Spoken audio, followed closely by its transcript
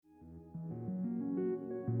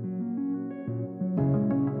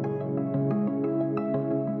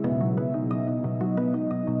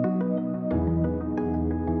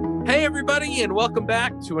Hey, everybody, and welcome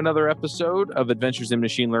back to another episode of Adventures in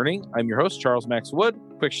Machine Learning. I'm your host, Charles Max Wood.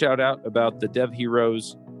 Quick shout out about the Dev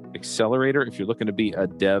Heroes Accelerator. If you're looking to be a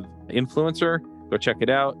dev influencer, go check it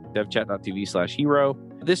out, devchat.tv/hero.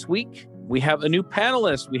 This week, we have a new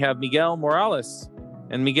panelist. We have Miguel Morales.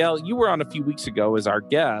 And Miguel, you were on a few weeks ago as our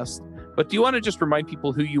guest, but do you want to just remind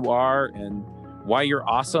people who you are and why you're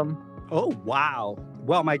awesome? Oh, wow.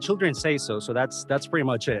 Well, my children say so that's pretty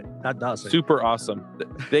much it. That does it. Super awesome.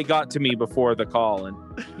 They got to me before the call, and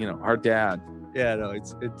our dad. Yeah, no,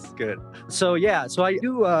 it's good. So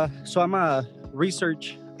I'm a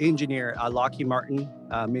research engineer at Lockheed Martin,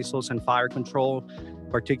 Missiles and Fire Control,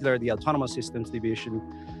 particularly the Autonomous Systems Division.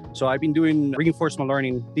 So I've been doing deep reinforcement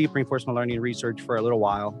learning research for a little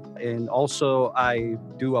while, and also I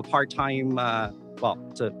do a part-time.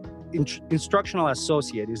 It's a instructional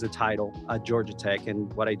associate is the title at Georgia Tech,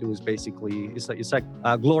 and what I do is basically it's like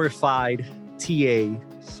a glorified TA,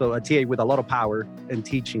 so a TA with a lot of power and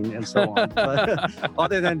teaching and so on. But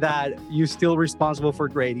other than that, you're still responsible for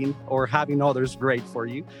grading or having others grade for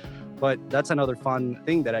you. But that's another fun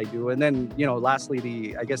thing that I do. And then, lastly,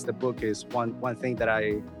 the book is one thing that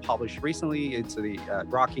I published recently. It's the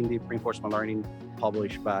Rocking Deep Reinforcement Learning,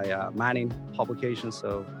 published by Manning Publications.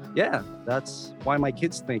 So yeah, that's why my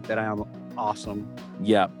kids think that I am awesome.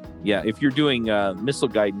 Yeah. If you're doing missile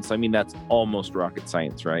guidance, that's almost rocket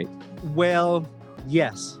science, right? Well,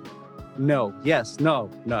 yes. No. Yes. No.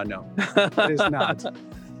 It is not.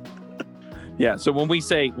 Yeah. So when we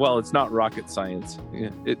say, well, it's not rocket science,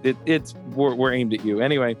 we're aimed at you.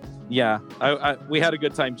 Anyway, yeah, we had a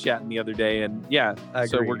good time chatting the other day, and yeah,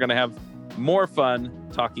 so we're gonna have more fun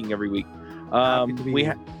talking every week. We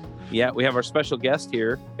have our special guest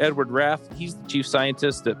here, Edward Raff. He's the chief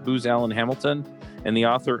scientist at Booz Allen Hamilton and the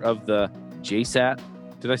author of the JSAT.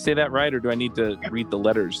 Did I say that right, or do I need to read the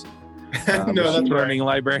letters? No, machine learning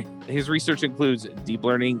right. Library. His research includes deep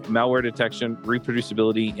learning, malware detection,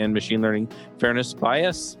 reproducibility in machine learning, fairness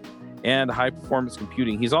bias, and high performance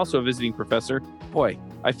computing. He's also a visiting professor. Boy,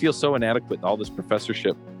 I feel so inadequate in all this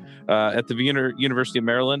professorship at the University of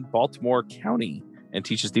Maryland, Baltimore County, and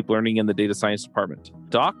teaches deep learning in the data science department.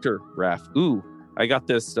 Dr. Raff. Ooh, I got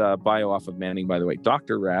this bio off of Manning, by the way.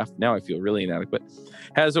 Dr. Raff, now I feel really inadequate,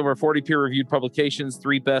 has over 40 peer-reviewed publications,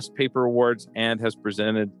 3 best paper awards, and has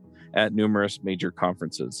presented at numerous major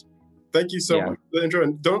conferences. Thank you so much for the intro.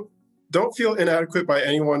 And don't feel inadequate by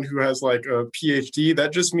anyone who has like a PhD.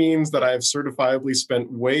 That just means that I've certifiably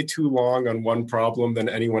spent way too long on one problem than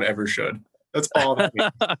anyone ever should. That's all that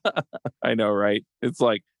means. I know, right? It's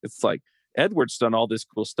like Edward's done all this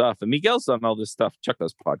cool stuff, and Miguel's done all this stuff. Check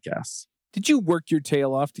those podcasts. Did you work your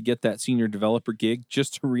tail off to get that senior developer gig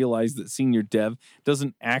just to realize that senior dev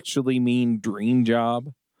doesn't actually mean dream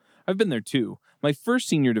job? I've been there too. My first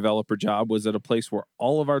senior developer job was at a place where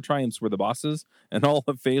all of our triumphs were the bosses and all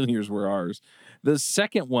the failures were ours. The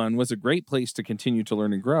second one was a great place to continue to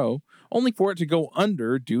learn and grow, only for it to go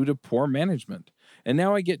under due to poor management. And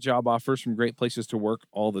now I get job offers from great places to work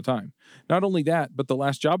all the time. Not only that, but the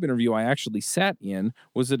last job interview I actually sat in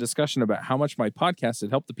was a discussion about how much my podcast had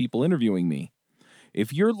helped the people interviewing me.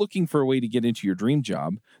 If you're looking for a way to get into your dream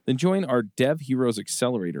job, then join our Dev Heroes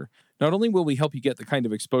Accelerator. Not only will we help you get the kind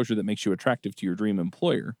of exposure that makes you attractive to your dream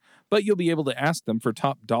employer, but you'll be able to ask them for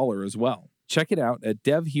top dollar as well. Check it out at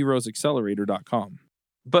devheroesaccelerator.com.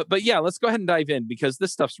 But yeah, let's go ahead and dive in because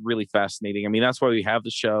this stuff's really fascinating. That's why we have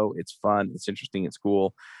the show. It's fun, it's interesting, it's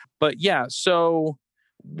cool. But yeah, so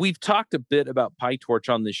we've talked a bit about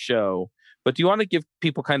PyTorch on this show, but do you want to give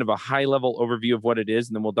people kind of a high-level overview of what it is,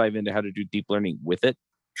 and then we'll dive into how to do deep learning with it?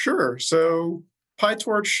 Sure. So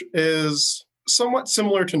PyTorch is somewhat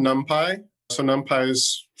similar to NumPy. So NumPy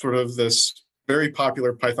is sort of this very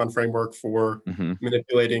popular Python framework for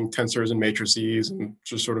manipulating tensors and matrices and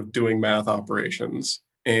just sort of doing math operations.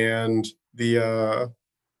 And the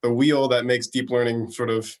wheel that makes deep learning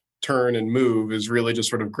sort of turn and move is really just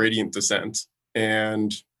sort of gradient descent.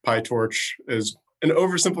 And PyTorch is an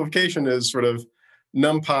oversimplification is sort of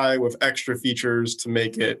NumPy with extra features to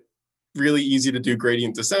make it really easy to do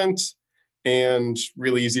gradient descent and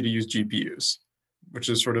really easy to use GPUs, which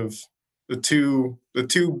is sort of the two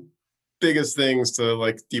biggest things to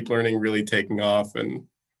like deep learning really taking off and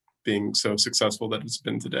being so successful that it's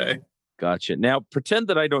been today. Gotcha. Now, pretend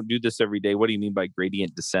that I don't do this every day. What do you mean by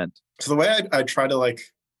gradient descent? So the way I try to like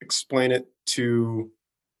explain it to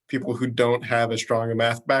people who don't have a strong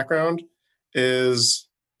math background is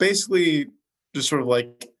basically just sort of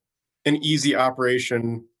like an easy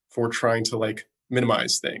operation for trying to like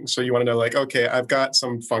minimize things. So you want to know like, okay, I've got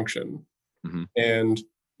some function and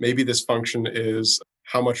maybe this function is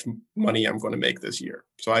how much money I'm going to make this year.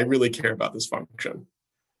 So I really care about this function.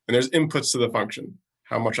 and there's inputs to the function.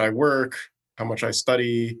 How much I work, how much I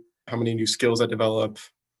study, how many new skills I develop,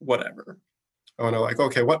 whatever. I want to like,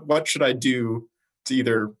 okay, what should I do to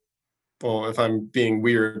either, well, if I'm being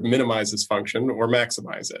weird, minimize this function or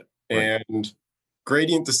maximize it? Right. And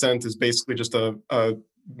gradient descent is basically just a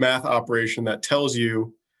math operation that tells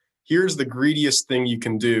you, here's the greediest thing you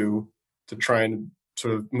can do to try and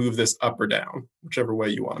sort of move this up or down, whichever way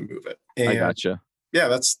you want to move it. And I gotcha. Yeah,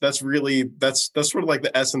 that's sort of like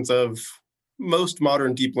the essence of most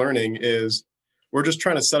modern deep learning is we're just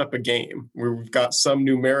trying to set up a game where we've got some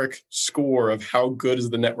numeric score of how good is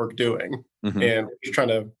the network doing. Mm-hmm. And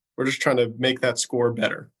we're just trying to make that score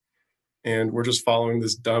better. And we're just following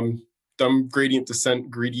this dumb gradient descent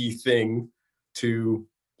greedy thing to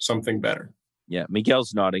something better. Yeah,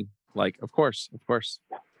 Miguel's nodding. Like, of course.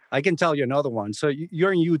 I can tell you another one. So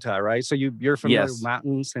you're in Utah, right? So you're familiar with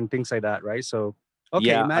mountains and things like that, right? So okay,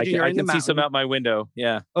 yeah, imagine you're in the mountain. I can see some out my window.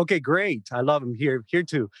 Yeah. Okay, great. I love them here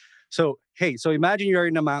too. So so imagine you're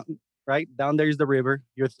in a mountain, right? Down there's the river.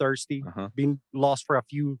 You're thirsty, being lost for a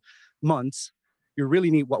few months. You really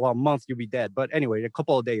need a month, you'll be dead. But anyway, a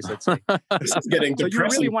couple of days, let's say. This is getting so you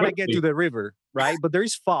really want to get to the river, right? But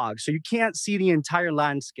there's fog, so you can't see the entire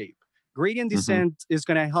landscape. Gradient descent is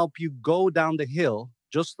going to help you go down the hill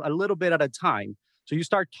just a little bit at a time. So you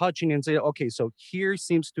start touching and say, okay, so here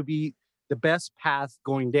seems to be the best path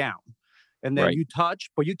going down. And then you touch,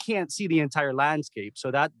 but you can't see the entire landscape.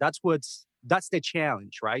 So that's the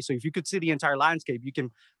challenge, right? So if you could see the entire landscape, you can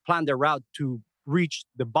plan the route to reach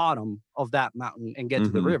the bottom of that mountain and get to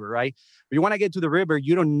the river, right? But you want to get to the river,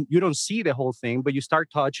 you don't see the whole thing, but you start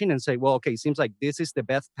touching and say, well, okay, seems like this is the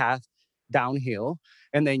best path downhill.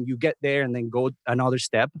 And then you get there and then go another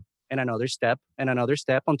step and another step and another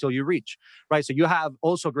step until you reach, right? So you have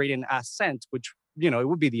also gradient ascent, which, it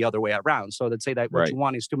would be the other way around. So let's say that what you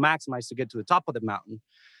want is to maximize to get to the top of the mountain.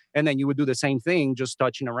 And then you would do the same thing, just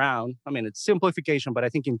touching around. I mean, it's simplification, but I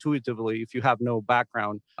think intuitively, if you have no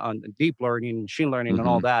background on deep learning, machine learning, and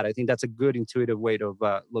all that, I think that's a good intuitive way of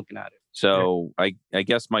looking at it. So I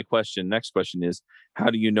guess my next question is, how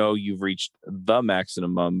do you know you've reached the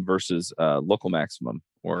maximum versus local maximum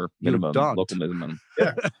or minimum, local minimum?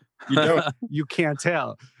 Yeah, you don't. You can't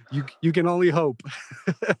tell. You can only hope.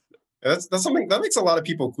 That's something that makes a lot of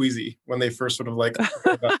people queasy when they first sort of like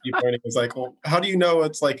about deep learning. It's like, well, how do you know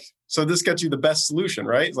it's like, so this gets you the best solution,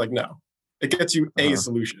 right? It's like, no, it gets you a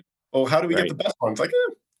solution. Well, how do we get the best one? It's like,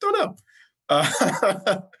 don't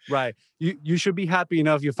know. Right. You should be happy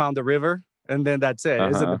enough you found the river and then that's it.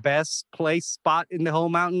 Is it the best spot in the whole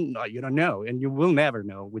mountain? No, you don't know. And you will never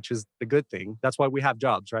know, which is the good thing. That's why we have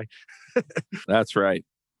jobs, right? That's right.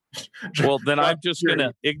 Well, then I'm just going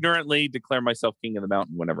to ignorantly declare myself king of the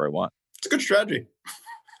mountain whenever I want. It's a good strategy.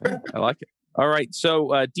 I like it. All right.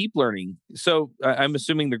 So deep learning. So I'm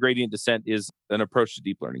assuming the gradient descent is an approach to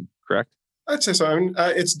deep learning, correct? I'd say so. I mean,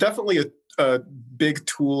 it's definitely a big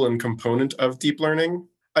tool and component of deep learning.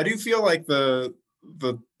 I do feel like the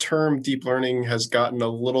term deep learning has gotten a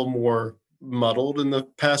little more muddled in the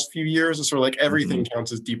past few years. It's sort of like everything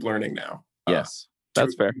counts as deep learning now. Yes,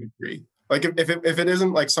 that's fair. Like if it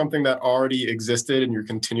isn't like something that already existed and you're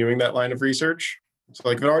continuing that line of research, so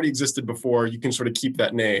like if it already existed before, you can sort of keep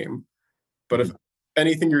that name. But if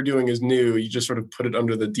anything you're doing is new, you just sort of put it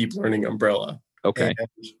under the deep learning umbrella. Okay. And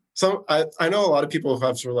so I know a lot of people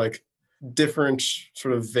have sort of like different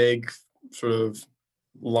sort of vague sort of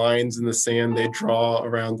lines in the sand they draw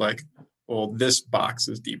around like, well, this box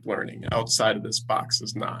is deep learning. Outside of this box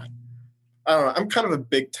is not. I don't know. I'm kind of a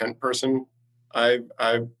big tent person. I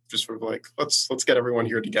just sort of like, let's get everyone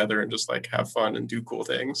here together and just like have fun and do cool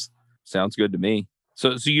things. Sounds good to me.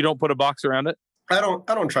 So you don't put a box around it? I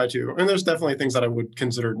don't try to. And there's definitely things that I would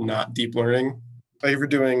consider not deep learning. Like if you're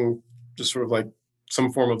doing just sort of like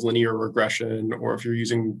some form of linear regression, or if you're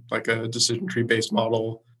using like a decision tree based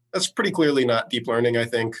model, that's pretty clearly not deep learning, I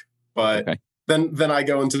think. But then I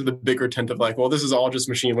go into the bigger tent of like, well, this is all just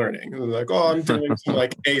machine learning. And like, oh, I'm doing some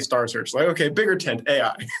like A star search. Like, okay, bigger tent,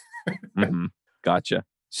 AI. Gotcha.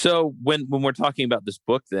 So when we're talking about this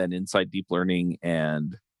book, then Inside Deep Learning,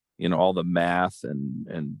 and all the math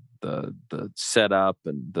and the setup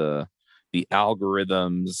and the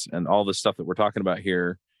algorithms and all the stuff that we're talking about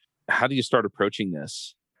here, how do you start approaching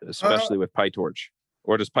this, especially with PyTorch?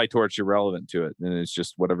 Or does PyTorch irrelevant to it and it's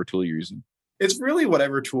just whatever tool you're using? It's really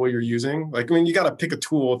whatever tool you're using. Like, I mean, you got to pick a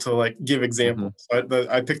tool to like give examples.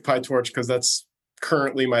 I picked PyTorch because that's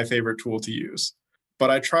currently my favorite tool to use. But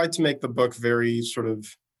I tried to make the book very sort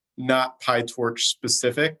of not PyTorch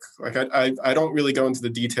specific. Like I don't really go into the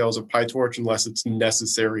details of PyTorch unless it's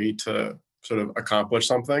necessary to sort of accomplish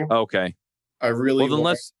something. Okay. I really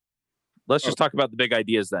Let's just talk about the big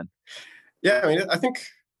ideas then. Yeah, I mean, I think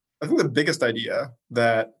the biggest idea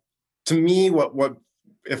that, to me, what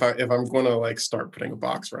if I'm going to like start putting a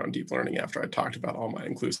box around deep learning after I talked about all my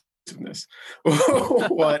inclusiveness,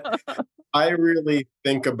 what I really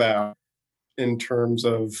think about in terms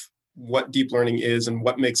of what deep learning is and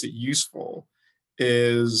what makes it useful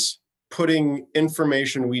is putting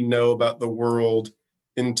information we know about the world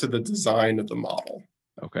into the design of the model.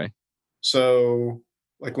 Okay. So,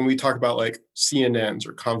 like when we talk about like CNNs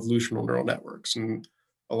or convolutional neural networks, and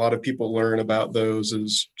a lot of people learn about those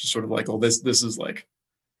as just sort of like, oh, this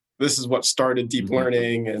is what started deep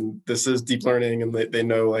learning, and this is deep learning, and they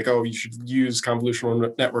know like, oh, you should use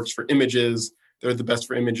convolutional networks for images. They're the best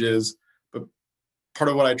for images. But part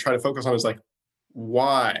of what I try to focus on is like,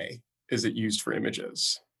 why is it used for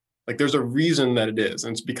images? Like, there's a reason that it is,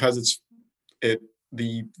 and it's because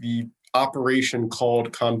the operation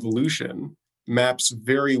called convolution maps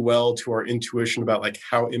very well to our intuition about like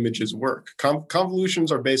how images work.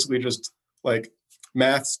 Convolutions are basically just like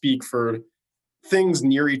math speak for things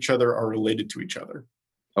near each other are related to each other.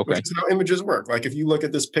 Okay. Which is how images work. Like if you look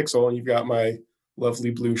at this pixel and you've got my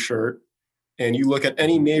lovely blue shirt, and you look at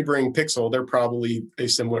any neighboring pixel, they're probably a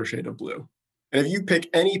similar shade of blue. And if you pick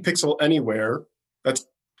any pixel anywhere, that's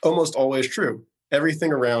almost always true.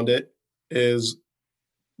 Everything around it is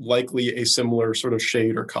likely a similar sort of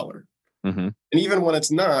shade or color. Mm-hmm. And even when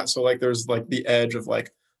it's not, so like there's like the edge of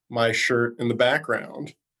like my shirt in the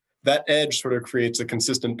background, that edge sort of creates a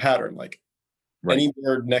consistent pattern. Like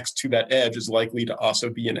anywhere next to that edge is likely to also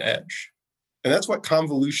be an edge. And that's what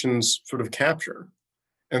convolutions sort of capture.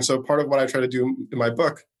 And so part of what I try to do in my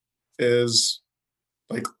book is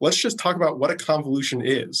like, let's just talk about what a convolution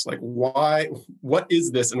is. Like what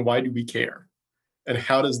is this and why do we care? And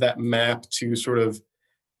how does that map to sort of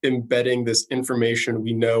embedding this information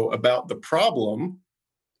we know about the problem,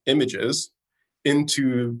 images,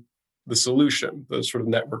 into the solution, the sort of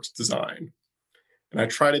network's design. And I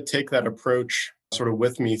try to take that approach sort of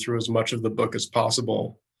with me through as much of the book as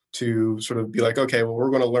possible to sort of be like, okay, well, we're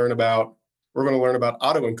going to learn about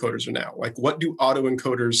autoencoders now. Like, what do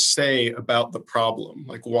autoencoders say about the problem?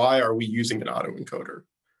 Like, why are we using an autoencoder?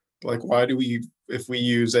 Like, why do we, if we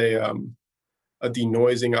use a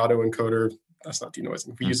denoising autoencoder, that's not denoising.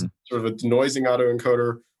 If we use sort of a denoising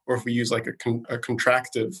autoencoder, or if we use like a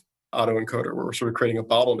contractive autoencoder where we're sort of creating a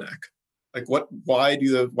bottleneck, like why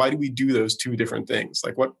do we do those two different things?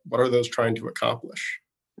 Like what are those trying to accomplish?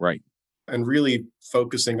 Right. And really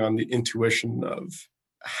focusing on the intuition of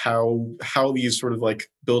how these sort of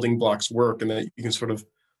like building blocks work, and that you can sort of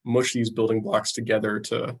mush these building blocks together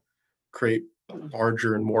to create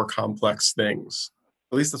larger and more complex things.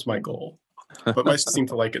 At least that's my goal. But I seem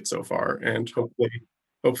to like it so far, and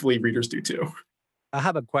hopefully readers do too. I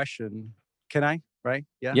have a question. Can I? Right?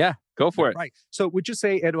 Yeah. Yeah, go for it. Right. So would you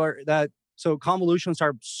say, Edward, that so convolutions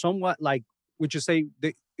are somewhat like, would you say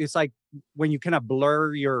it's like when you kind of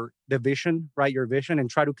blur the vision, right? Your vision, and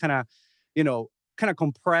try to kind of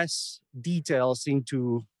compress details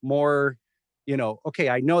into more, okay,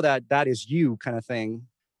 I know that is you kind of thing.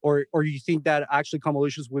 Or you think that actually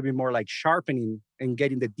convolutions would be more like sharpening and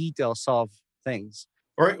getting the details of things?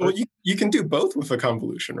 All right. Well, you can do both with a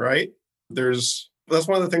convolution, right? That's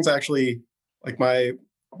one of the things actually, like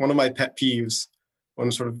one of my pet peeves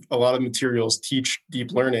when sort of a lot of materials teach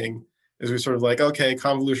deep learning is we sort of like, okay,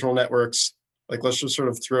 convolutional networks, like let's just sort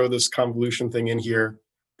of throw this convolution thing in here,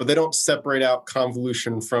 but they don't separate out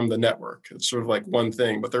convolution from the network. It's sort of like one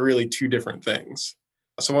thing, but they're really two different things.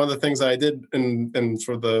 So one of the things that I did in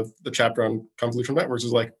sort of the chapter on convolutional networks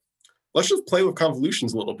is like, let's just play with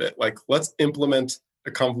convolutions a little bit. Like, let's implement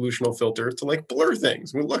a convolutional filter to like blur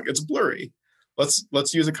things. I mean, look, it's blurry.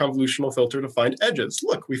 Let's use a convolutional filter to find edges.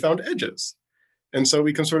 Look, we found edges. And so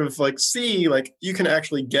we can sort of like see, like, you can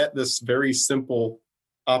actually get this very simple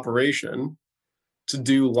operation to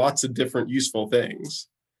do lots of different useful things.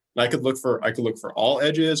 And I could look for all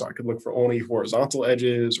edges, or I could look for only horizontal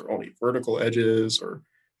edges or only vertical edges, or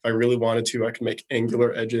if I really wanted to, I could make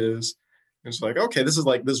angular edges. And it's like, okay, this is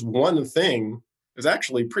like this one thing is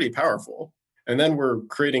actually pretty powerful. And then we're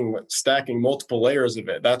stacking multiple layers of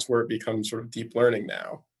it. That's where it becomes sort of deep learning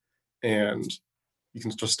now. And you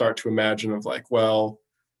can just start to imagine of like, well,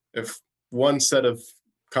 if one set of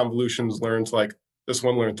convolutions learned like this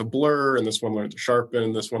one learned to blur, and this one learned to sharpen,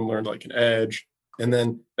 and this one learned like an edge. And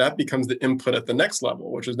then that becomes the input at the next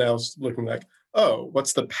level, which is now looking like, oh,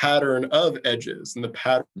 what's the pattern of edges and the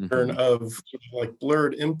pattern of sort of like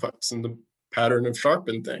blurred inputs and the pattern of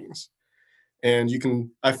sharpened things. And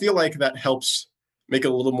I feel like that helps make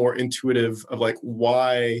it a little more intuitive of like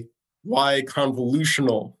why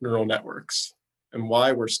convolutional neural networks. and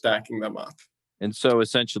why we're stacking them up. And so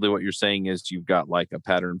essentially what you're saying is you've got like a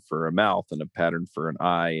pattern for a mouth and a pattern for an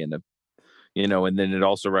eye and and then it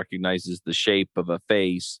also recognizes the shape of a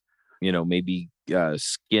face, maybe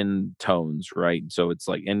skin tones, right? And so it's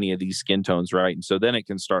like any of these skin tones, right? And so then it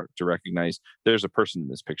can start to recognize there's a person in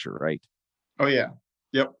this picture, right? Oh yeah.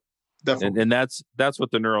 Yep. Definitely. And that's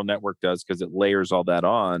what the neural network does, because it layers all that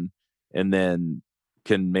on and then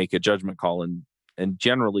can make a judgment call and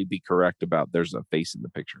generally be correct about there's a face in the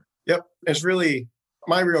picture. Yep. It's really,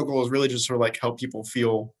 my real goal is really just sort of like help people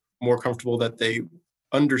feel more comfortable that they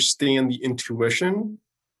understand the intuition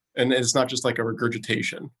and it's not just like a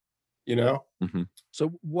regurgitation, Mm-hmm.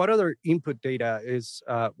 So what other input data is,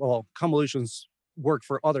 convolutions work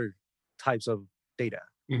for other types of data.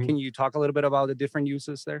 Mm-hmm. Can you talk a little bit about the different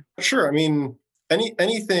uses there? Sure. I mean,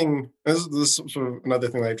 anything, this is sort of another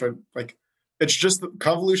thing that I tried, like, it's just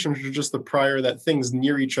convolutions are just the prior that things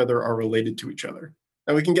near each other are related to each other.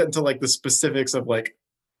 And we can get into like the specifics of like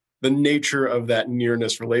the nature of that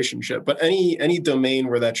nearness relationship. But any domain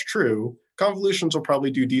where that's true, convolutions will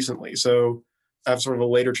probably do decently. So I have sort of a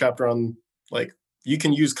later chapter on like, you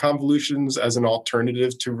can use convolutions as an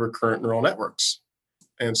alternative to recurrent neural networks.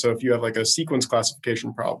 And so if you have like a sequence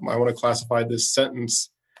classification problem, I want to classify this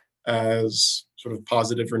sentence as sort of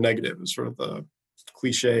positive or negative, is sort of the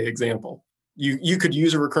cliche example. You could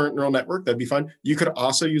use a recurrent neural network, that'd be fine. You could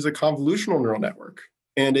also use a convolutional neural network,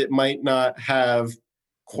 and it might not have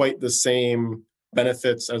quite the same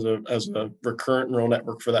benefits as a recurrent neural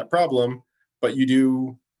network for that problem, but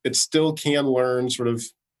it still can learn sort of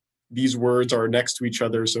these words are next to each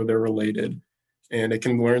other, so they're related. And it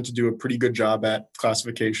can learn to do a pretty good job at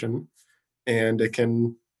classification. And it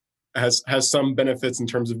has some benefits in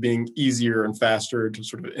terms of being easier and faster to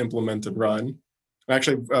sort of implement and run.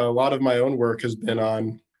 Actually, a lot of my own work has been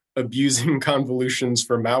on abusing convolutions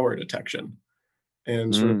for malware detection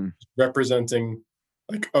and sort of representing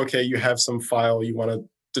like, okay, you have some file, you want to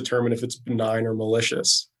determine if it's benign or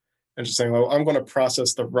malicious. And just saying, well, I'm going to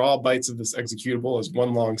process the raw bytes of this executable as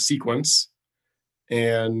one long sequence.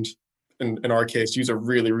 And in our case, use a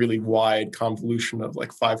really, really wide convolution of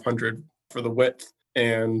like 500 for the width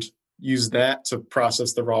and use that to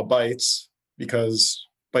process the raw bytes because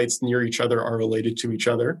bytes near each other are related to each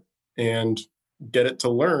other and get it to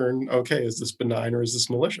learn, okay, is this benign or is this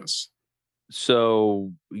malicious?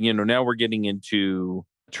 So, now we're getting into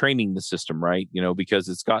training the system, right? Because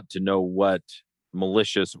it's got to know what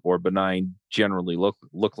malicious or benign generally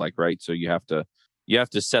look like, right? So you have to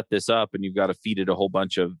set this up and you've got to feed it a whole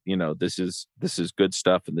bunch of, this is good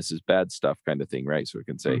stuff and this is bad stuff kind of thing, right? So it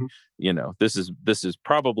can say, this is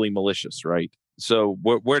probably malicious, right? So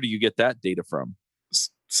where do you get that data from?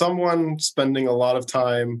 Someone spending a lot of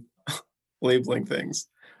time labeling things.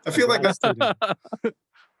 I feel like that's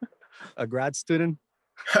a grad student.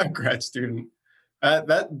 A grad student.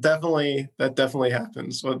 That definitely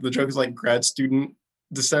happens. Well, the joke is like grad student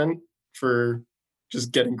descent for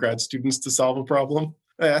just getting grad students to solve a problem.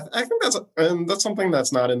 I think that's something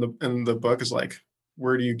that's not in the book is like,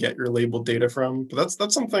 where do you get your labeled data from? But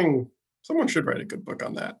that's something someone should write a good book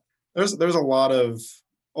on that. There's a lot of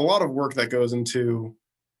work that goes into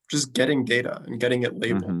just getting data and getting it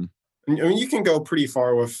labeled. Mm-hmm. And, I mean, you can go pretty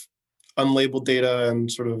far with unlabeled data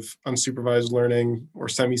and sort of unsupervised learning or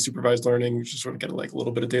semi-supervised learning, you just sort of get like a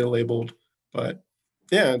little bit of data labeled. But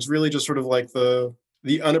yeah, it's really just sort of like the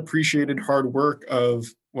unappreciated hard work of,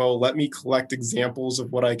 well, let me collect examples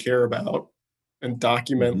of what I care about and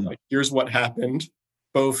document like, here's what happened,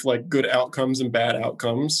 both like good outcomes and bad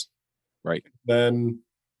outcomes. Right. Then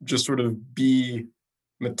just sort of be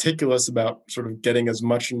meticulous about sort of getting as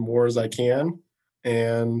much and more as I can.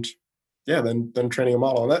 And yeah, then training a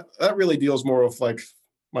model. And that really deals more with like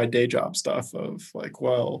my day job stuff of like,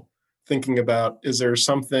 well, thinking about, is there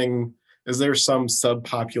some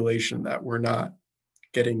subpopulation that we're not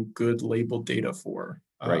getting good labeled data for?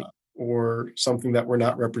 Right. Or something that we're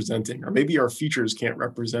not representing, or maybe our features can't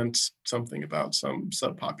represent something about some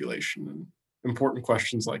subpopulation, and important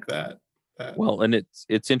questions like that. Well, and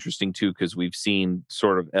it's interesting too, because we've seen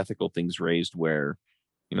sort of ethical things raised where,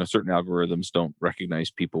 certain algorithms don't recognize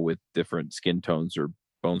people with different skin tones or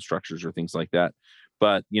bone structures or things like that.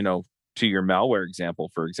 But, to your malware example,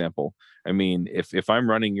 for example, I mean, if I'm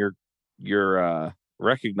running your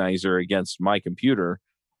recognizer against my computer,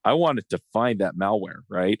 I want it to find that malware,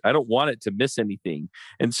 right? I don't want it to miss anything.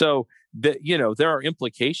 And so there are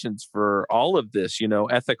implications for all of this,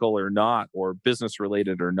 ethical or not, or business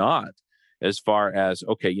related or not, as far as,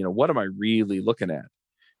 okay, what am I really looking at?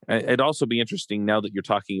 It'd also be interesting now that you're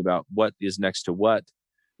talking about what is next to what,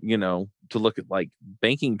 to look at like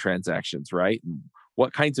banking transactions, right? And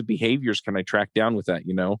what kinds of behaviors can I track down with that?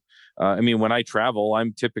 I mean, when I travel,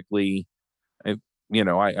 I'm typically,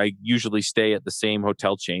 I usually stay at the same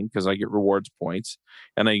hotel chain because I get rewards points.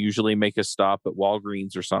 And I usually make a stop at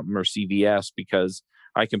Walgreens or something or CVS because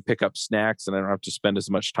I can pick up snacks and I don't have to spend as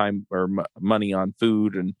much time or money on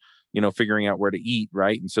food and, figuring out where to eat.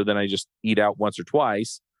 Right. And so then I just eat out once or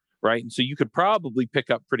twice. Right. And so you could probably pick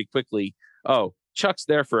up pretty quickly. Oh, Chuck's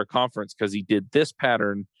there for a conference because he did this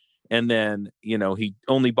pattern. And then, he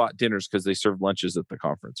only bought dinners because they served lunches at the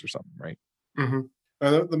conference or something. Right. Mm-hmm.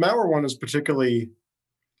 The malware one is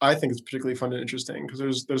I think it's particularly fun and interesting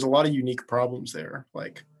because there's a lot of unique problems there.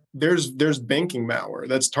 Like there's banking malware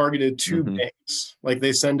that's targeted to banks. Like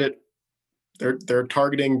they send it, they're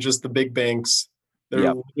targeting just the big banks.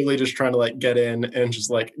 They're really just trying to like get in and just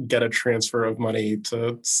like get a transfer of money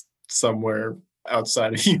to somewhere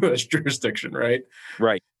outside of U.S. jurisdiction, right?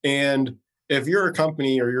 Right. And if you're a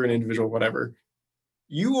company or you're an individual, whatever,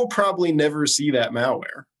 you will probably never see that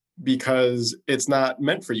malware because it's not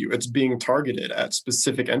meant for you. It's being targeted at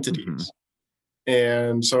specific entities.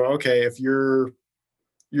 And so, okay, if you're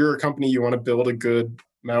a company, you want to build a good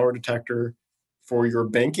malware detector for your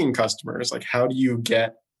banking customers, like how do you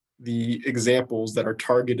get the examples that are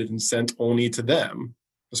targeted and sent only to them,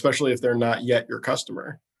 especially if they're not yet your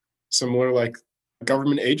customer? Similar, like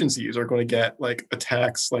government agencies are going to get like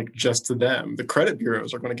attacks like just to them. The credit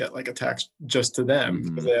bureaus are going to get like attacks just to them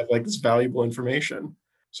because they have like this valuable information.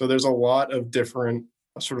 So there's a lot of different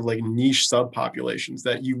sort of like niche subpopulations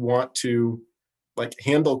that you want to like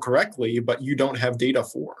handle correctly, but you don't have data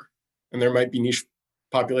for. And there might be niche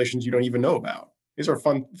populations you don't even know about. These are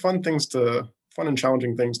fun and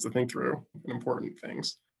challenging things to think through and important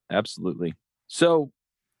things. Absolutely. So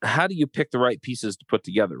how do you pick the right pieces to put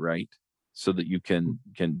together, right? So that you can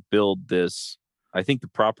build this, I think the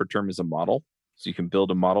proper term is a model. So you can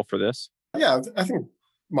build a model for this. Yeah, I think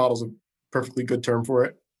model's a perfectly good term for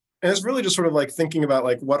it. And it's really just sort of like thinking about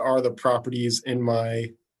like what are the properties in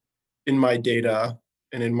my data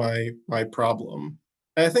and in my problem.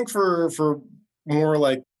 And I think for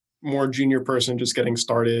more junior person just getting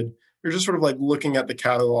started, you're just sort of like looking at the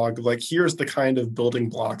catalog of like, here's the kind of building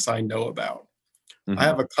blocks I know about. I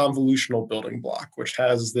have a convolutional building block, which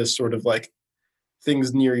has this sort of like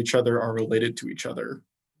things near each other are related to each other,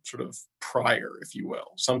 sort of prior, if you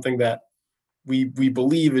will, something that we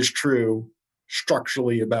believe is true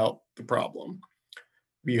structurally about the problem.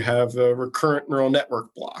 We have a recurrent neural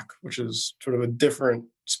network block, which is sort of a different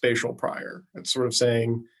spatial prior. It's sort of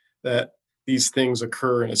saying that these things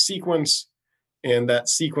occur in a sequence, and that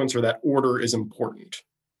sequence or that order is important.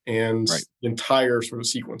 And the entire sort of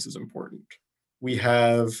sequence is important. We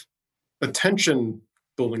have attention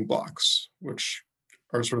building blocks, which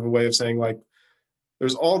are sort of a way of saying like,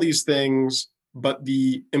 there's all these things, but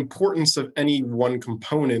the importance of any one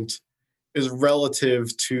component is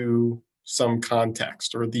relative to some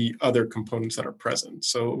context or the other components that are present.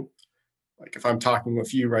 So like if I'm talking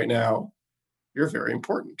with you right now, you're very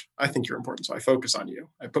important. I think you're important. So I focus on you.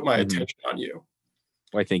 I put my attention on you.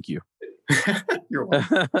 Why, thank you. You're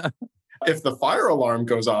welcome. If the fire alarm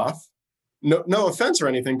goes off, no offense or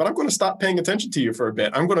anything, but I'm going to stop paying attention to you for a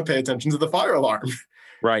bit. I'm going to pay attention to the fire alarm.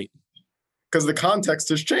 Right. Because the context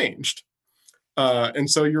has changed. And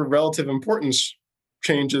so your relative importance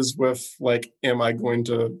changes with like, am I going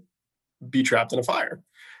to be trapped in a fire?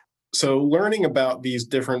 So learning about these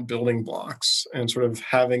different building blocks and sort of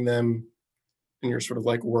having them in your sort of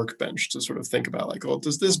like workbench to sort of think about like, well,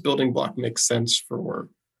 does this building block make sense for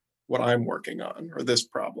what I'm working on or this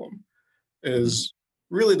problem is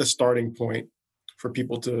really the starting point for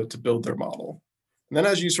people to build their model. And then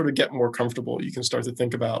as you sort of get more comfortable, you can start to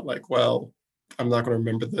think about like, well, I'm not going to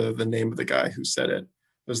remember the name of the guy who said it.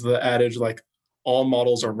 There's the adage like, all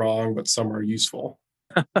models are wrong, but some are useful.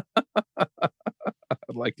 I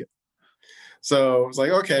like it. So it's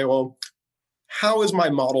like, okay, well, how is my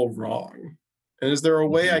model wrong? And is there a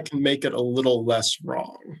way I can make it a little less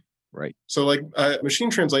wrong? Right. So like machine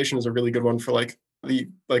translation is a really good one for like the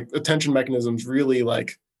like attention mechanisms really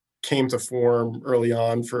like came to form early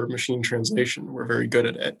on for machine translation. We're very good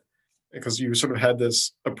at it because you sort of had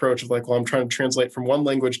this approach of like, well, I'm trying to translate from one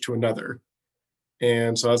language to another.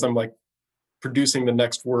 And so as I'm like producing the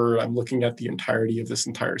next word, I'm looking at the entirety of this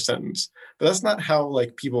entire sentence. But that's not how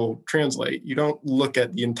like people translate. You don't look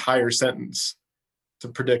at the entire sentence to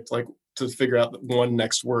predict like to figure out the one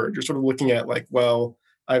next word. You're sort of looking at like, well,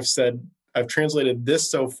 I've translated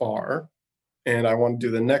this so far, and I want to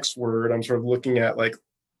do the next word. I'm sort of looking at like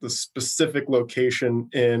the specific location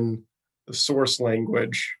in the source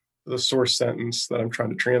language, the source sentence that I'm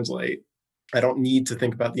trying to translate. I don't need to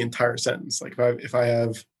think about the entire sentence. Like if I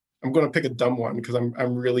have I'm going to pick a dumb one because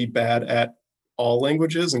I'm really bad at all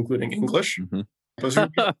languages, including English. Mm-hmm. But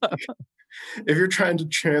if you're trying to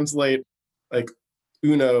translate like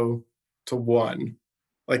uno to one,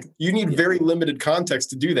 like you need very limited context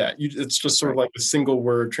to do that. It's just sort of like a single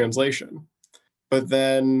word translation. But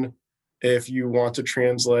then if you want to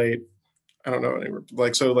translate, I don't know,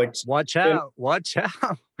 like, so like, watch out.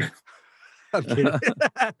 I'm kidding.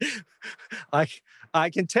 I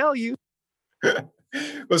can tell you.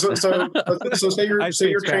 so say I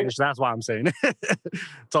speak you're Spanish. That's why I'm saying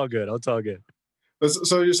it's all good. It's all good.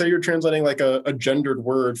 So you say you're translating like a gendered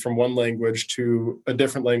word from one language to a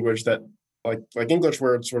different language that like English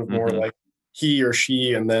words sort of more like he or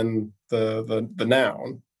she and then the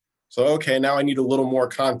noun. So okay, now I need a little more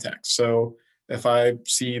context. So if I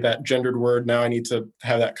see that gendered word, now I need to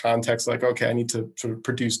have that context like, okay, I need to sort of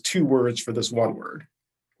produce two words for this one word.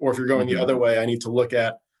 Or if you're going the other way, I need to look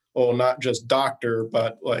at, not just doctor,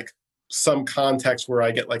 but like some context where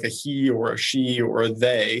I get like a he or a she or a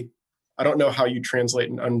they. I don't know how you translate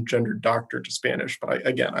an ungendered doctor to Spanish, but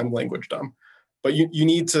I'm language dumb. But you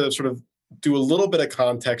need to sort of do a little bit of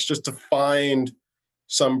context just to find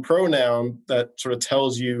some pronoun that sort of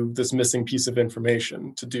tells you this missing piece of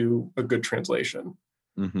information to do a good translation.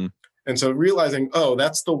 Mm-hmm. And so realizing,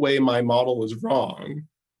 that's the way my model is wrong.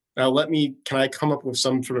 Now can I come up with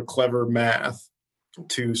some sort of clever math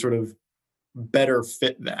to sort of better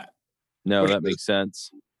fit that? No, that makes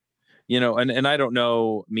sense. And I don't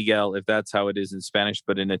know, Miguel, if that's how it is in Spanish,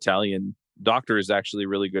 but in Italian, doctor is actually a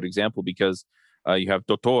really good example because you have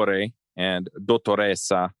dottore and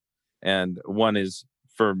dottoressa, and one is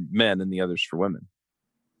for men and the other's for women,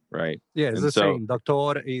 right? Yeah, it's the same.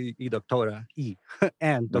 Doctor y doctora,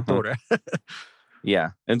 and doctora. Yeah.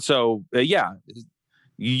 And so,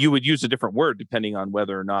 you would use a different word depending on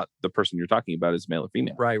whether or not the person you're talking about is male or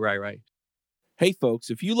female. Right. Hey, folks,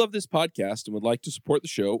 if you love this podcast and would like to support the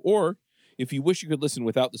show, or if you wish you could listen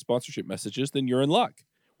without the sponsorship messages, then you're in luck.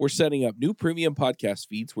 We're setting up new premium podcast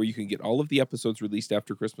feeds where you can get all of the episodes released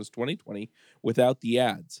after Christmas 2020 without the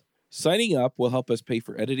ads. Signing up will help us pay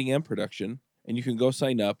for editing and production, and you can go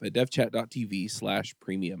sign up at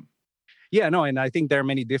devchat.tv/premium. Yeah, no, and I think there are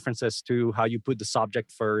many differences to how you put the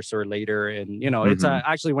subject first or later. And, it's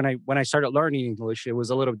actually when I started learning English, it was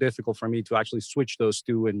a little difficult for me to actually switch those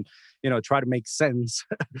two and, try to make sense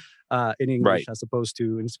in English as opposed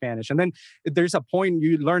to in Spanish. And then there's a point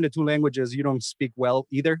you learn the two languages, you don't speak well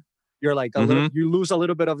either. You're like you lose a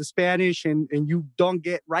little bit of the Spanish and you don't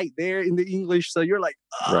get right there in the English. So you're like,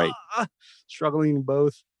 struggling in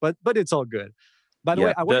both, but it's all good. By the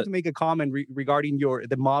way, I wanted to make a comment regarding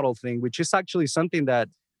the model thing, which is actually something that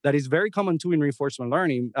is very common too in reinforcement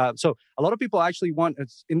learning. So a lot of people actually want,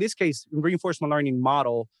 in this case, reinforcement learning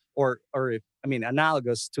model or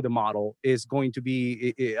analogous to the model is going to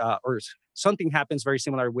be, or something happens very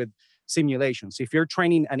similar with simulations. If you're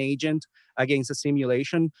training an agent against a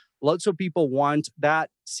simulation, lots of people want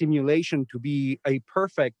that simulation to be a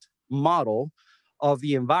perfect model of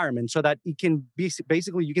the environment so that it can be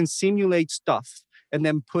basically you can simulate stuff and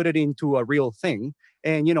then put it into a real thing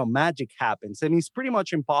and magic happens. And it's pretty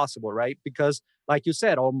much impossible, right? Because like you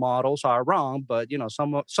said, all models are wrong, but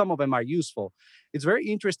some of them are useful. It's very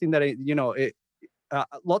interesting that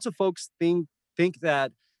lots of folks think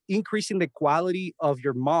that increasing the quality of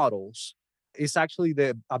your models is actually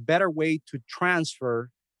a better way to transfer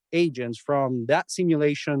agents from that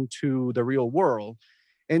simulation to the real world.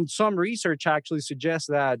 And some research actually suggests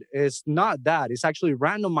that it's not that. It's actually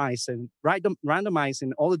randomizing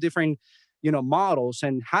all the different, models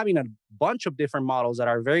and having a bunch of different models that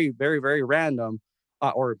are very, very, very random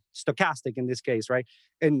or stochastic in this case, right?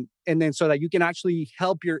 And then so that you can actually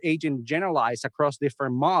help your agent generalize across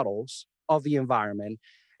different models of the environment.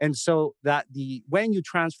 And so that when you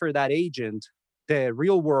transfer that agent, the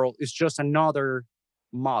real world is just another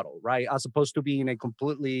model, right? As opposed to being a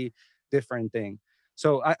completely different thing.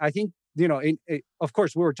 So I think, of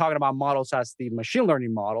course, we were talking about models as the machine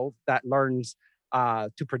learning model that learns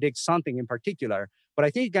to predict something in particular. But I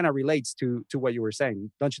think it kind of relates to what you were saying,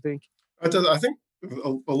 don't you think? I think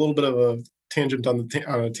a little bit of a tangent on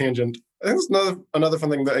a tangent. I think it's another fun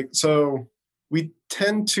thing so we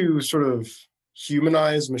tend to sort of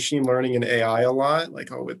humanize machine learning and AI a lot. Like,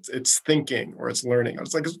 it's thinking or it's learning. I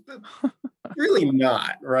was like, it's really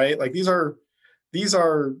not, right? Like these are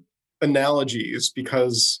analogies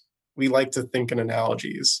because we like to think in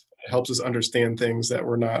analogies. It helps us understand things that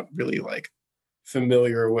we're not really like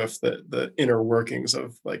familiar with the inner workings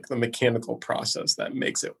of like the mechanical process that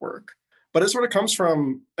makes it work. But it sort of comes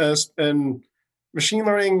from and machine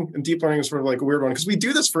learning and deep learning is sort of like a weird one because we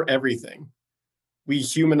do this for everything. we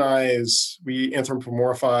humanize, we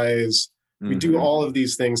anthropomorphize, we do all of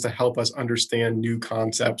these things to help us understand new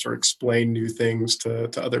concepts or explain new things to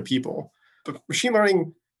other people. But machine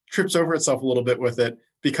learning trips over itself a little bit with it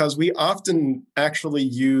because we often actually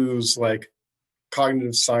use like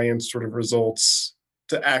cognitive science sort of results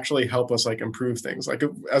to actually help us like improve things. Like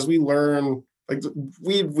as we learn, like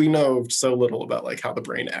we know so little about like how the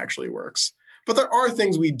brain actually works, but there are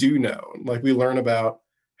things we do know. Like we learn about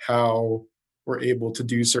how we're able to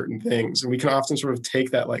do certain things, and we can often sort of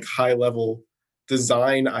take that like high level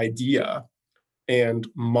design idea and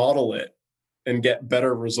model it and get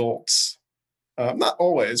better results. Not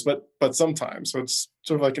always, but sometimes. So it's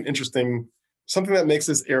sort of like an interesting, something that makes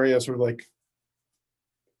this area sort of like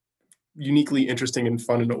uniquely interesting and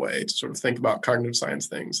fun in a way to sort of think about cognitive science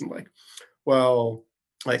things and like, well,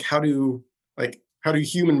 like how do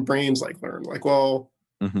human brains like learn? Like, well,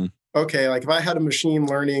 okay, like if I had a machine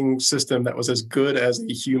learning system that was as good as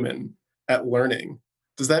a human at learning,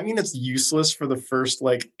 does that mean it's useless for the first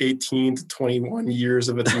like 18 to 21 years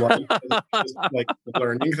of its life? Just, like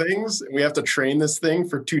learning things, and we have to train this thing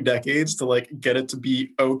for 2 decades to like get it to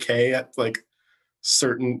be okay at like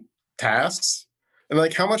certain tasks? And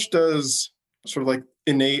like how much does sort of like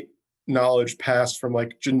innate knowledge passed from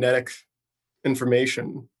like genetic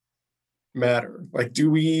information matter? Like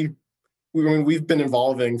we've been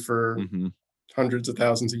evolving for hundreds of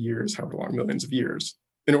thousands of years, however long, millions of years,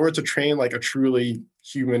 in order to train like a truly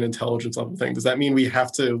human intelligence level thing. Does that mean we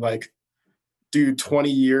have to like do 20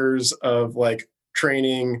 years of like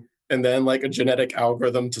training and then like a genetic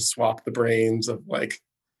algorithm to swap the brains of like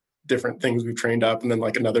different things we've trained up, and then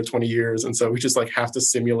like another 20 years? And so we just like have to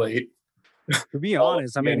simulate. To be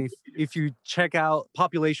honest, I mean, if you check out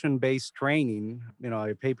population-based training,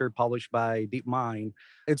 a paper published by DeepMind,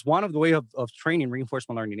 it's one of the way of training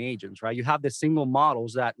reinforcement learning agents, right? You have the single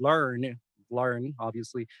models that learn,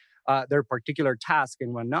 obviously, their particular task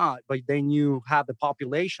and whatnot, but then you have the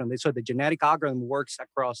population. So the genetic algorithm works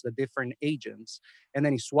across the different agents, and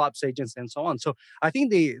then it swaps agents and so on. So I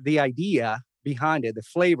think the idea behind it, the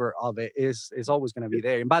flavor of it is always going to be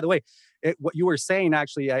there. And by the way, what you were saying,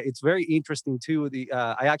 actually, it's very interesting too.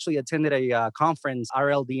 I actually attended a conference,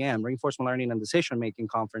 RLDM, Reinforcement Learning and Decision Making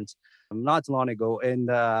Conference, not long ago,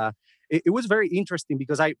 and it was very interesting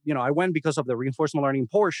because I went because of the reinforcement learning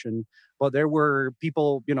portion, but there were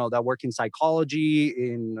people that work in psychology,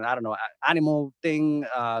 in animal thing,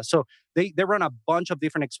 so they run a bunch of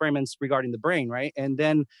different experiments regarding the brain, right? And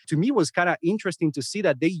then to me, it was kind of interesting to see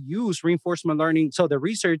that they use reinforcement learning, so the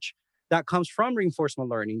research that comes from reinforcement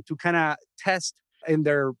learning, to kind of test in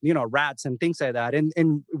their rats and things like that,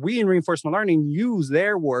 and we in reinforcement learning use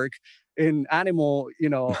their work in animal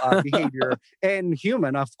behavior and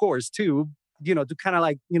human, of course, too, to kind of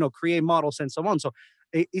like create models and so on. So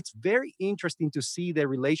it's very interesting to see the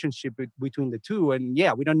relationship between the two. And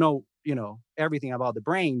yeah, we don't know everything about the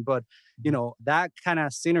brain, but that kind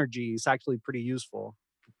of synergy is actually pretty useful,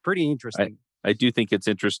 pretty interesting. I do think it's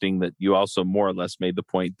interesting that you also more or less made the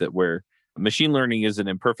point that where machine learning is an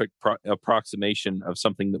imperfect approximation of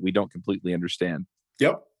something that we don't completely understand.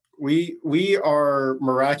 Yep. We are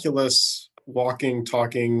miraculous, walking,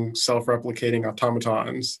 talking, self-replicating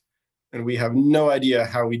automatons, and we have no idea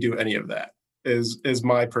how we do any of that, is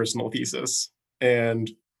my personal thesis.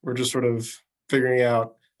 And we're just sort of figuring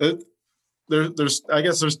out that there's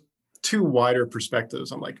 2 wider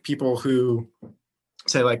perspectives on like people who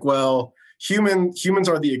say like, well, humans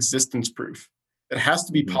are the existence proof. It has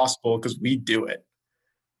to be possible because we do it.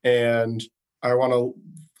 And I want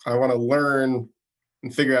to learn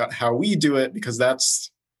and figure out how we do it, because that's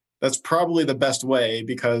probably the best way,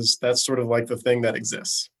 because that's sort of like the thing that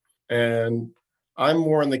exists. And I'm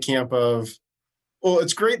more in the camp of, well,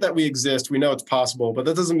 it's great that we exist. We know it's possible, but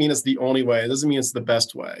that doesn't mean it's the only way. It doesn't mean it's the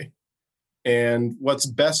best way. And what's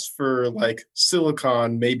best for like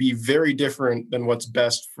silicon may be very different than what's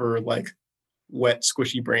best for like wet,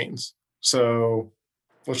 squishy brains. So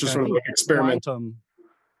let's just sort of like experiment. Quantum,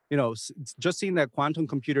 just seeing that quantum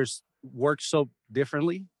computers work so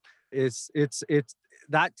differently, it's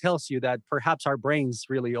that tells you that perhaps our brains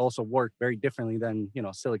really also work very differently than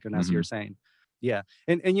silicon, as you're saying. Yeah,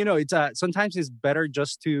 and it's sometimes it's better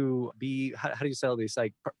just to be, how do you say this,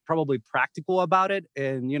 like probably practical about it,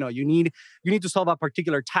 and you need to solve a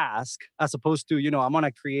particular task, as opposed to I'm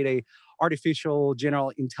gonna create a artificial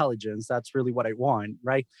general intelligence. That's really what I want,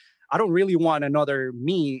 right? I don't really want another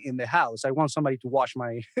me in the house. I want somebody to wash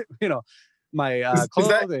my my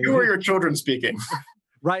clothing. Is that you or your children speaking?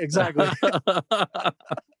 Right, exactly.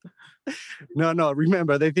 No.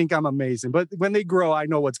 Remember, they think I'm amazing, but when they grow, I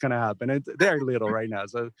know what's gonna happen. They're little right now,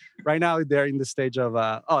 so right now they're in the stage of,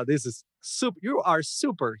 oh, this is super. You are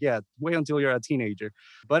super. Yeah, wait until you're a teenager.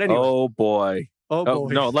 But anyway, Oh boy. oh Oh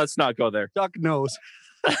boy, no, let's not go there. Chuck knows.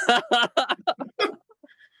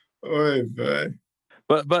 Oy vey.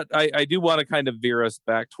 But I do want to kind of veer us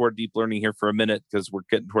back toward deep learning here for a minute because we're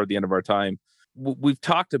getting toward the end of our time. We've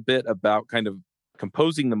talked a bit about kind of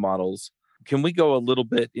composing the models. Can we go a little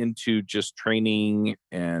bit into just training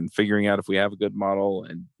and figuring out if we have a good model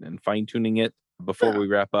and fine tuning it before we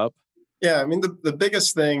wrap up? Yeah, I mean, the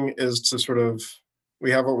biggest thing is to sort of,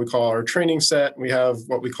 we have what we call our training set, we have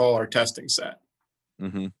what we call our testing set.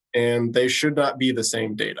 Mm-hmm. And they should not be the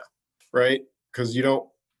same data, right? Because you don't,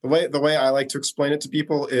 the way I like to explain it to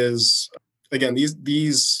people is, again,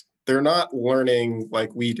 these they're not learning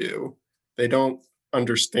like we do. They don't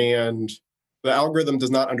understand, the algorithm does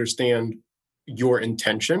not understand your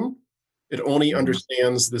intention. It only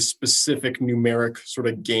understands the specific numeric sort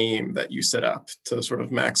of game that you set up to sort of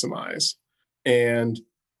maximize. And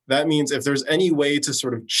that means if there's any way to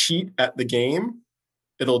sort of cheat at the game,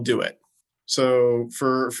 it'll do it. So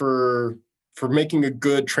for making a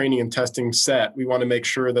good training and testing set, we want to make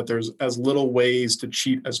sure that there's as little ways to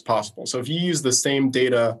cheat as possible. So if you use the same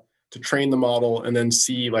data to train the model and then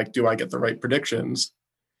see, like, do I get the right predictions?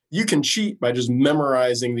 You can cheat by just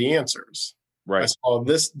memorizing the answers. Right. I saw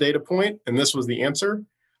this data point and this was the answer.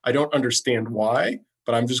 I don't understand why,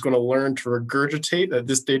 but I'm just going to learn to regurgitate that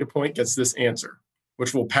this data point gets this answer,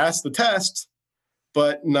 which will pass the test,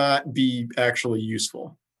 but not be actually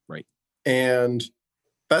useful. Right. And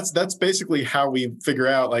that's basically how we figure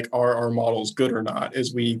out, like, are our models good or not,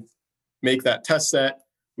 is we make that test set,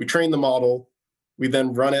 we train the model, we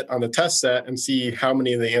then run it on the test set and see how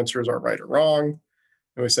many of the answers are right or wrong.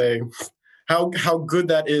 And we say, how good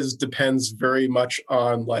that is depends very much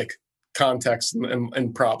on, like, context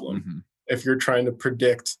and problem. Mm-hmm. If you're trying to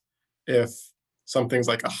predict if something's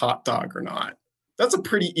like a hot dog or not, that's a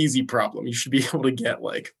pretty easy problem. You should be able to get,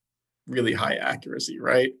 like, really high accuracy,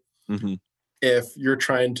 right? Mm-hmm. If you're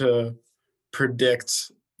trying to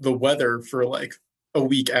predict the weather for like a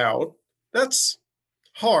week out, that's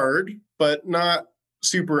hard, but not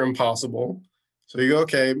super impossible. So you go,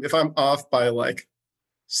 okay, if I'm off by like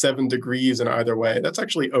 7 degrees in either way, that's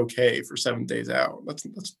actually okay for 7 days out. That's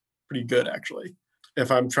pretty good, actually.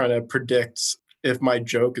 If I'm trying to predict if my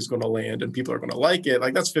joke is going to land and people are going to like it,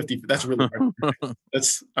 like, that's 50. That's really hard.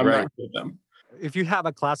 I'm right. not good at them. If you have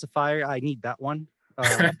a classifier, I need that one.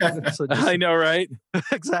 So I know, right?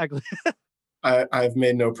 Exactly. I've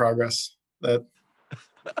made no progress.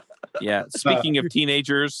 Yeah. Speaking of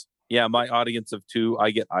teenagers, yeah, my audience of 2,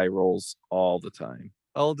 I get eye rolls all the time.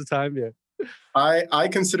 All the time, yeah. I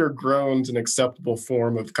consider groans an acceptable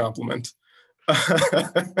form of compliment.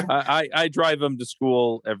 I drive them to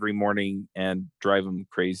school every morning and drive them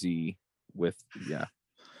crazy with, yeah.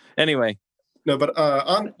 Anyway. No, but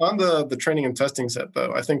on the training and testing set,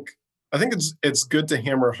 though, I think it's good to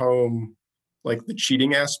hammer home, like, the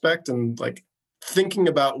cheating aspect and, like, thinking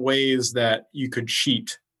about ways that you could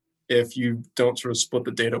cheat if you don't sort of split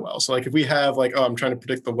the data well. So, like, if we have, like, oh, I'm trying to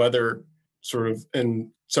predict the weather sort of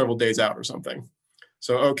in several days out or something.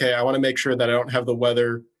 So, okay, I want to make sure that I don't have the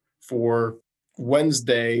weather for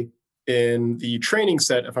Wednesday in the training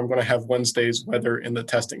set if I'm going to have Wednesday's weather in the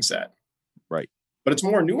testing set. Right. But it's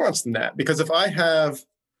more nuanced than that, because if I have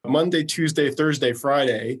Monday, Tuesday, Thursday,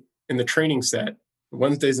 Friday in the training set,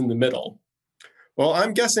 Wednesday's in the middle, well,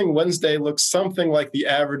 I'm guessing Wednesday looks something like the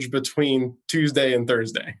average between Tuesday and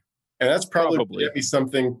Thursday. And that's probably going to be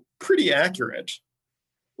something pretty accurate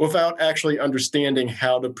without actually understanding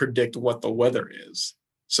how to predict what the weather is.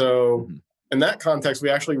 So in that context, we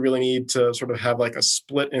actually really need to sort of have, like, a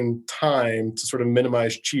split in time to sort of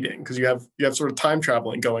minimize cheating, because you have sort of time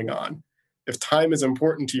traveling going on. If time is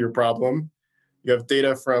important to your problem, you have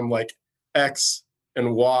data from, like, X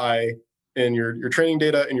and Y, and your training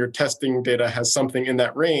data and your testing data has something in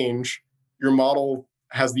that range. Your model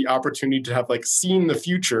has the opportunity to have, like, seen the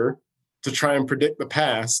future to try and predict the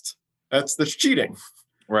past. That's cheating.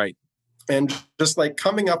 Right. And just, like,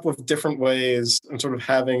 coming up with different ways and sort of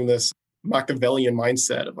having this Machiavellian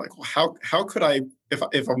mindset of, like, well, how could I, if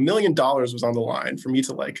 $1 million was on the line for me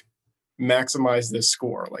to, like, maximize this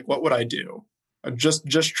score, like, what would I do? Just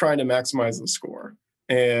trying to maximize the score.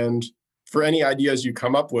 And for any ideas you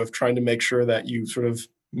come up with, trying to make sure that you sort of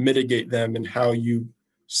mitigate them in how you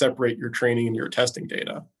separate your training and your testing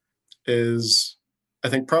data is, I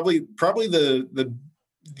think, probably the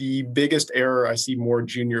biggest error I see more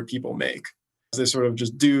junior people make. They sort of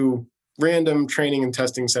just do random training and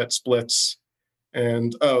testing set splits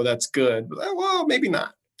and, oh, that's good. But, well, maybe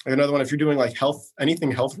not. Another one, if you're doing like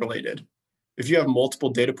anything health related, if you have multiple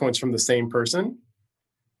data points from the same person,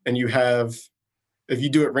 and if you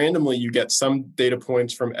do it randomly, you get some data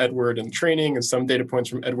points from Edward in training and some data points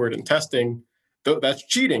from Edward in testing. That's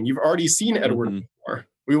cheating. You've already seen Edward before.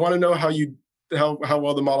 We want to know how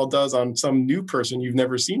well the model does on some new person you've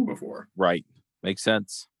never seen before. Right. Makes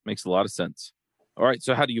sense. Makes a lot of sense. All right.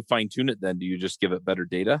 So how do you fine tune it then? Do you just give it better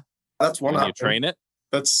data? That's one when option. You train it?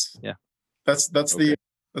 That's Okay.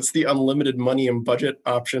 the unlimited money and budget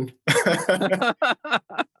option.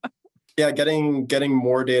 Yeah, getting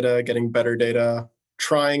more data, getting better data,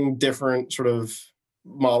 trying different sort of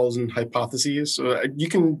models and hypotheses. So you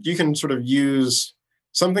can sort of use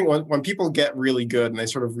something when people get really good and they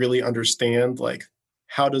sort of really understand like,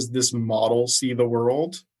 how does this model see the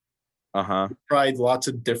world? Try lots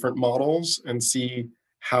of different models and see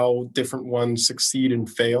how different ones succeed and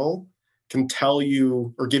fail, can tell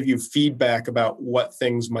you or give you feedback about what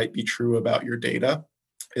things might be true about your data,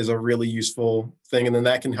 is a really useful thing. And then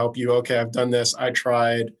that can help you, okay, I've done this, I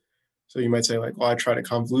tried. So you might say like, well, I tried a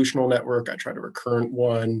convolutional network, I tried a recurrent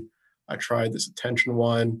one, I tried this attention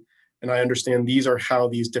one, and I understand these are how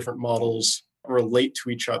these different models relate to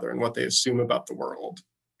each other and what they assume about the world.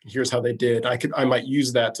 Here's how they did. I might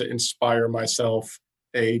use that to inspire myself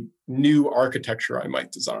a new architecture I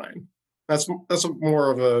might design. That's more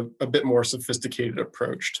of a bit more sophisticated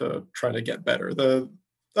approach to try to get better. The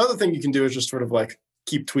other thing you can do is just sort of like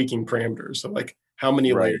keep tweaking parameters. So like, how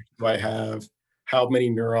many layers do I have? How many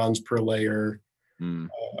neurons per layer?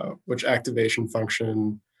 Which activation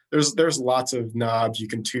function? There's lots of knobs you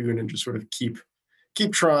can tune and just sort of keep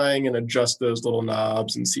trying and adjust those little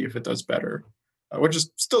knobs and see if it does better, which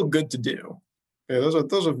is still good to do. Yeah,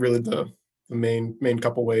 those are really the main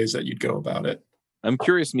couple ways that you'd go about it. I'm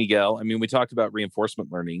curious, Miguel. I mean, we talked about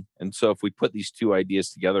reinforcement learning. And so if we put these two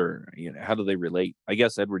ideas together, how do they relate? I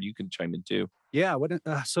guess, Edward, you can chime in too. Yeah.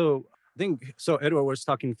 So I think, so Edward was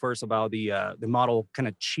talking first about the model kind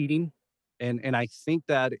of cheating. And I think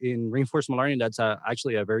that in reinforcement learning, that's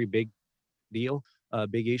actually a very big deal, a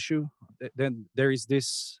big issue. Then there is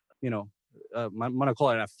this, I'm going to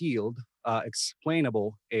call it a field,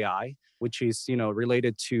 explainable AI, which is,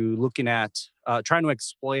 related to looking at trying to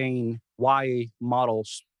explain why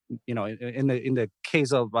models, in the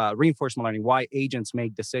case of reinforcement learning, why agents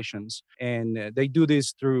make decisions. And they do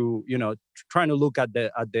this through, trying to look at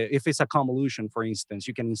the if it's a convolution, for instance,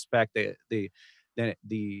 you can inspect the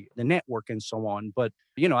network and so on. But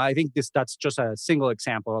I think that's just a single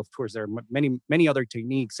example. Of course, there are many other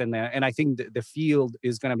techniques, and I think the field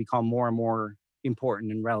is going to become more and more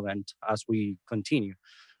important and relevant as we continue,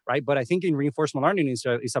 right? But I think in reinforcement learning is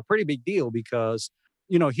a pretty big deal because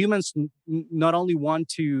humans not only want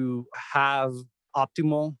to have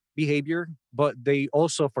optimal behavior, but they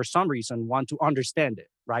also, for some reason, want to understand it,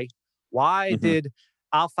 right? Why did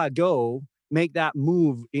AlphaGo make that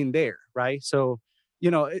move in there, right? So,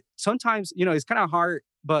 sometimes, it's kind of hard,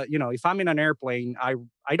 but, if I'm in an airplane, I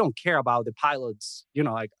don't care about the pilots,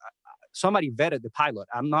 like somebody vetted the pilot.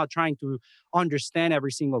 I'm not trying to understand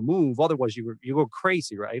every single move. Otherwise, you go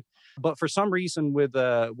crazy, right? But for some reason with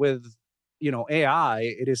AI,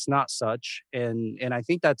 it is not such. And I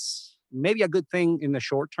think that's maybe a good thing in the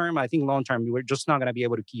short term. I think long term, we're just not going to be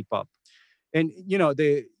able to keep up. And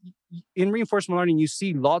in reinforcement learning, you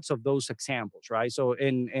see lots of those examples, right? So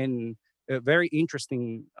in very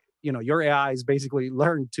interesting, your AI is basically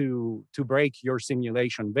learned to break your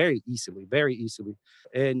simulation very easily.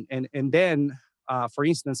 And then, for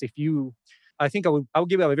instance, I think I'll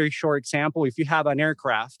give you a very short example. If you have an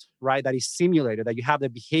aircraft, right, that is simulated, that you have the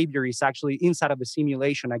behavior is actually inside of the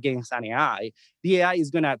simulation against an AI, the AI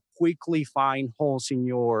is going to quickly find holes in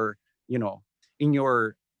your,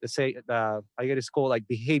 let's say, I guess it's called like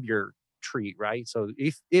behavior tree, right? So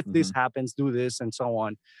if this happens, do this, and so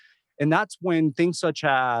on. And that's when things such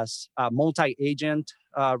as multi-agent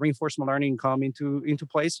reinforcement learning come into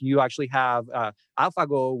place. You actually have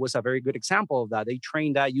AlphaGo was a very good example of that. They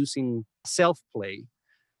trained that using self-play,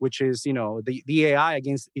 which is the AI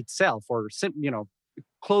against itself, or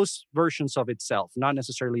close versions of itself, not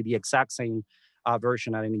necessarily the exact same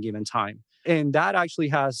version at any given time. And that's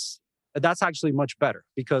actually much better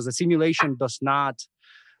because the simulation does not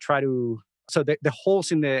try to. So the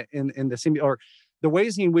holes in the sim, or the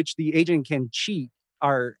ways in which the agent can cheat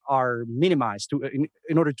are minimized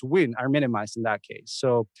in order to win, are minimized in that case.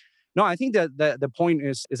 So no, I think that the point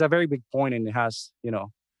is a very big point, and it has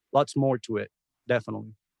lots more to it,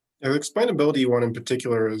 definitely. Yeah, the explainability one in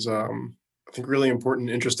particular is I think really important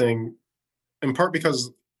and interesting, in part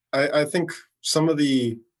because I think some of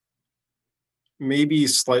the maybe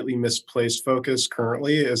slightly misplaced focus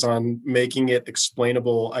currently is on making it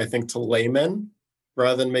explainable, I think, to laymen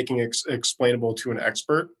rather than making it explainable to an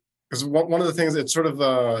expert. Because one of the things, it's sort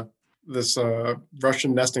of this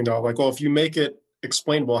Russian nesting doll, like, well, if you make it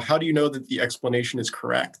explainable, how do you know that the explanation is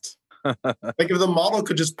correct? Like if the model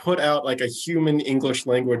could just put out like a human English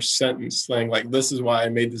language sentence saying like, this is why I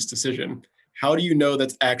made this decision. How do you know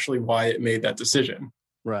that's actually why it made that decision?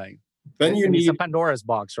 Right. Then you need a Pandora's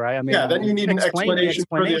box, right? I mean, yeah, then you need an explanation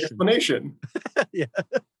for the explanation. Yeah.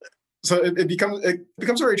 So it becomes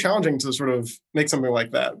very challenging to sort of make something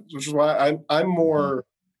like that, which is why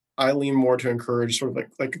I lean more to encourage sort of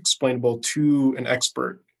like explainable to an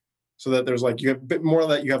expert, so that there's like, you have a bit more of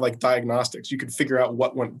that, you have like diagnostics. You could figure out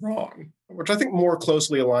what went wrong, which I think more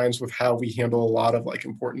closely aligns with how we handle a lot of like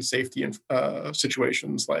important safety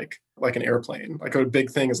situations, like an airplane. Like a big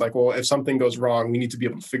thing is like, well, if something goes wrong, we need to be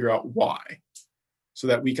able to figure out why so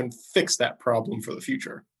that we can fix that problem for the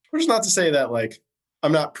future. Which is not to say that like,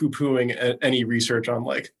 I'm not poo-pooing any research on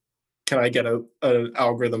like, can I get an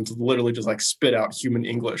algorithm to literally just like spit out human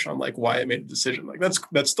English on like why it made a decision? Like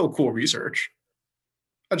that's still cool research.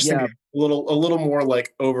 I just think a little more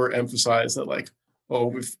like overemphasize that like,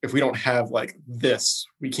 oh, if we don't have like this,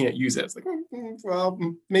 we can't use it. It's like, well,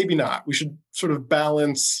 maybe not. We should sort of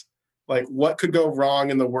balance like what could go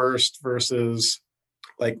wrong in the worst versus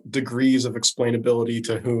like degrees of explainability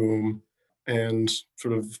to whom, and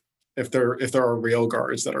sort of if there are rail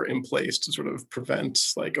guards that are in place to sort of prevent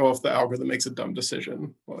like, oh, if the algorithm makes a dumb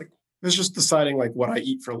decision, like it's just deciding like what I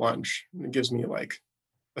eat for lunch. And it gives me like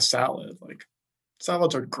a salad. Like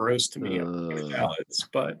salads are gross to me, salads,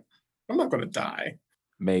 but I'm not going to die.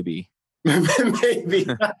 Maybe. Maybe.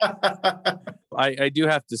 I do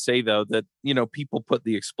have to say though that, people put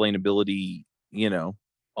the explainability,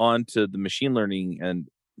 onto the machine learning, and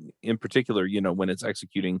in particular, when it's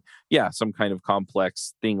executing, some kind of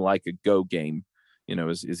complex thing like a Go game,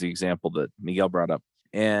 is the example that Miguel brought up.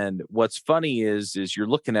 And what's funny is you're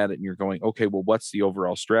looking at it and you're going, okay, well, what's the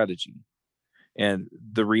overall strategy? And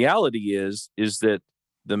the reality is that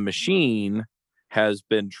the machine has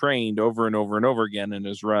been trained over and over and over again and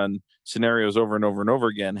has run scenarios over and over and over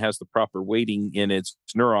again, has the proper weighting in its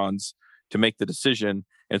neurons to make the decision.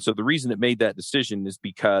 And so the reason it made that decision is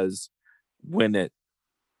because when it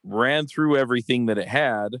ran through everything that it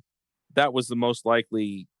had, that was the most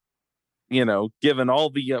likely, given all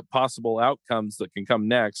the possible outcomes that can come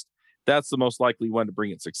next, that's the most likely one to bring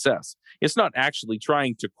it success. It's not actually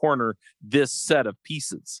trying to corner this set of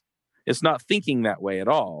pieces. It's not thinking that way at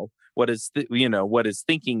all. What is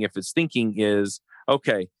thinking, if it's thinking, is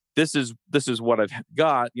okay, this is what I've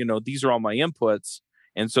got, these are all my inputs.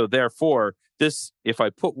 And so therefore this, if I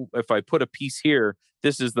put a piece here,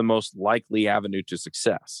 this is the most likely avenue to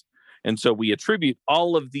success. And so we attribute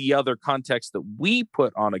all of the other context that we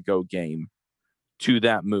put on a Go game to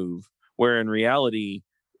that move, where in reality,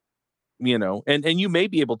 and you may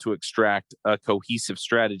be able to extract a cohesive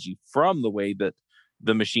strategy from the way that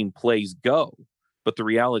the machine plays Go. But the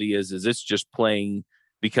reality is it's just playing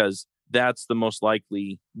because that's the most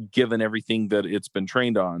likely, given everything that it's been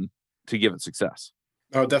trained on, to give it success.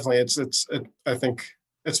 Oh, definitely. I think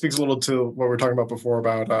it speaks a little to what we were talking about before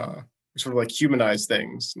about sort of like humanize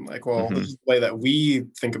things. And like, well, this is the way that we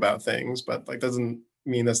think about things, but like doesn't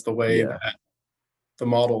mean that's the way that the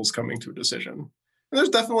model is coming to a decision. And there's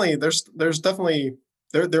definitely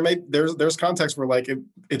context where like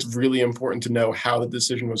it's really important to know how the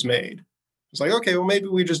decision was made. It's like, okay, well, maybe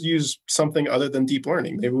we just use something other than deep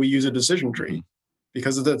learning. Maybe we use a decision tree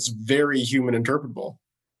because that's very human interpretable.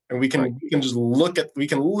 And we can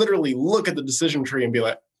literally look at the decision tree and be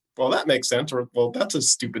like, well, that makes sense. Or, well, that's a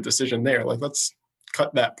stupid decision there. Like, let's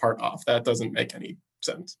cut that part off. That doesn't make any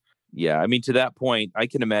sense. Yeah. I mean, to that point, I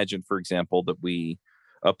can imagine, for example, that we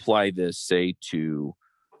apply this, say, to,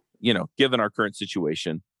 given our current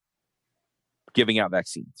situation, giving out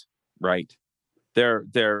vaccines, right?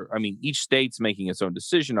 Each state's making its own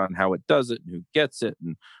decision on how it does it and who gets it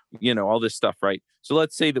and, all this stuff, right? So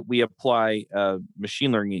let's say that we apply a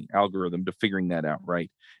machine learning algorithm to figuring that out,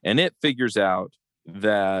 right? And it figures out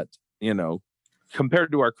that,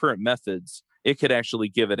 compared to our current methods, it could actually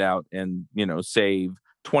give it out and, save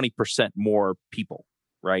 20% more people,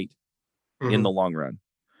 right? In the long run.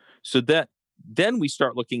 So that then we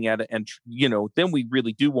start looking at it and, then we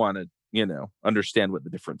really do want to, understand what the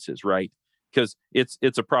difference is, right? Because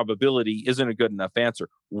it's a probability isn't a good enough answer.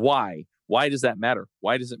 Why? Why does that matter?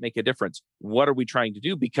 Why does it make a difference? What are we trying to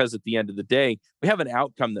do? Because at the end of the day, we have an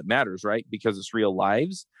outcome that matters, right? Because it's real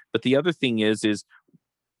lives. But the other thing is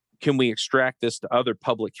can we extract this to other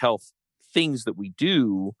public health things that we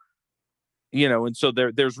do And so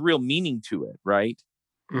there's real meaning to it, right?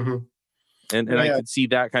 Mm-hmm. And I could see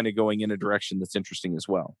that kind of going in a direction that's interesting as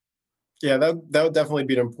well. Yeah, that would definitely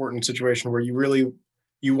be an important situation where you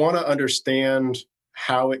want to understand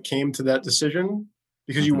how it came to that decision,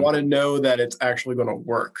 because you want to know that it's actually going to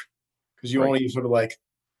work, because you only sort of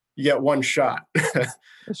you get one shot.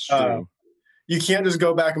 That's true. You can't just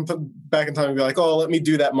go back in time and be like, oh, let me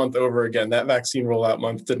do that month over again. That vaccine rollout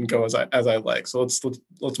month didn't go as I like, so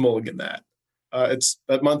let's mulligan that.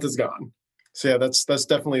 That month is gone. So yeah, that's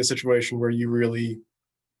definitely a situation where you really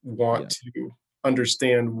want to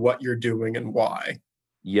understand what you're doing and why.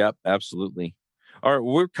 Yep, absolutely. All right,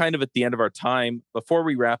 we're kind of at the end of our time. Before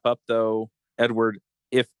we wrap up, though, Edward,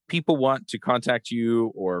 if people want to contact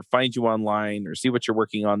you or find you online or see what you're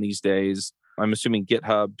working on these days, I'm assuming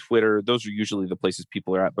GitHub, Twitter, those are usually the places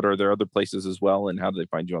people are at, but are there other places as well? And how do they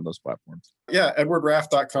find you on those platforms? Yeah,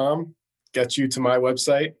 edwardraff.com gets you to my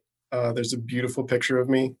website. There's a beautiful picture of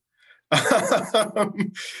me.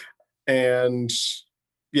 And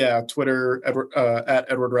yeah, Twitter,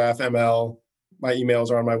 at Edward Raff ML. My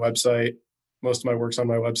emails are on my website. Most of my work's on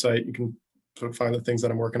my website. You can sort of find the things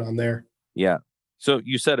that I'm working on there. Yeah. So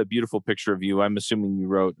you said a beautiful picture of you. I'm assuming you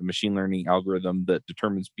wrote a machine learning algorithm that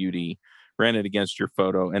determines beauty, ran it against your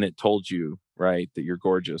photo, and it told you, right, that you're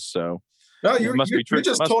gorgeous. So no, you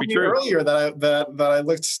just told me earlier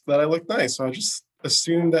that I looked nice. So I just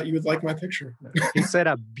assumed that you would like my picture. He said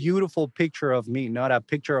a beautiful picture of me, not a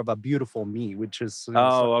picture of a beautiful me, which is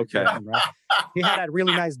okay. Right? He had a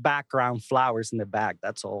really nice background, flowers in the back.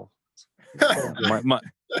 That's all.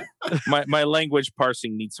 My language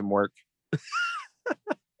parsing needs some work.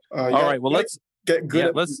 All right. Well, let's get good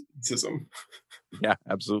at racism. Yeah,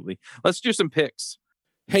 absolutely. Let's do some picks.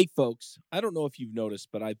 Hey, folks, I don't know if you've noticed,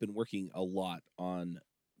 but I've been working a lot on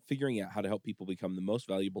figuring out how to help people become the most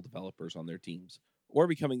valuable developers on their teams or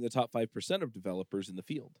becoming the top 5% of developers in the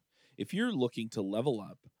field. If you're looking to level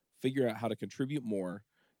up, figure out how to contribute more,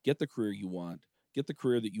 get the career you want, get the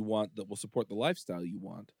career that you want that will support the lifestyle you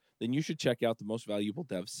want, then you should check out the Most Valuable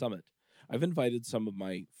Dev Summit. I've invited some of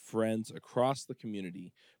my friends across the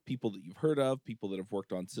community, people that you've heard of, people that have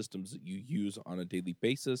worked on systems that you use on a daily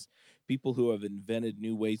basis, people who have invented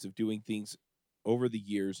new ways of doing things over the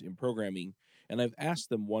years in programming, and I've asked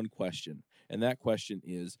them one question, and that question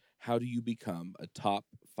is, how do you become a top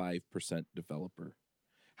 5% developer?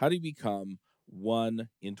 How do you become 1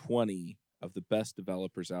 in 20 of the best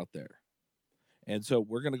developers out there? And so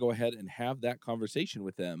we're going to go ahead and have that conversation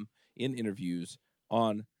with them in interviews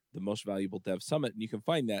on the Most Valuable Dev Summit. And you can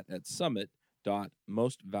find that at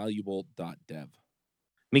summit.mostvaluable.dev.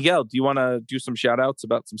 Miguel, do you want to do some shout outs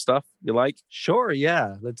about some stuff you like? Sure,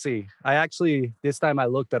 yeah. Let's see. I actually, this time I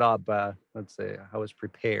looked it up. Let's say I was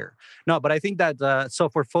prepared. No, but I think that, so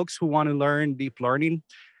for folks who want to learn deep learning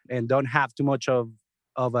and don't have too much of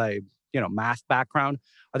a math background,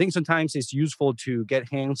 I think sometimes it's useful to get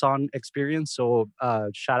hands-on experience. So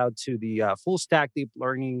shout out to the full stack deep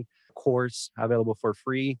learning course available for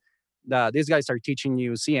free. These guys are teaching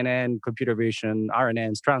you CNN, computer vision,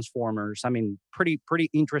 RNNs, transformers. I mean, pretty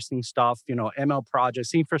interesting stuff. ML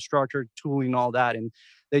projects, infrastructure, tooling, all that, and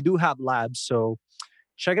they do have labs. So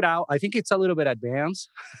check it out. I think it's a little bit advanced.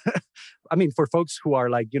 I mean, for folks who are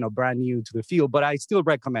brand new to the field, but I still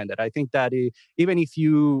recommend it. I think that even if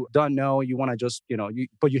you don't know, you want to just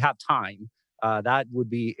but you have time, that would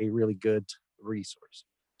be a really good resource.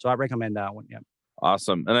 So I recommend that one. Yeah.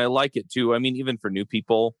 Awesome. And I like it too. I mean, even for new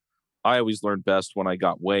people, I always learned best when I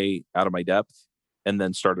got way out of my depth and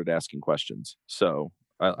then started asking questions. So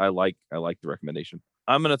I like the recommendation.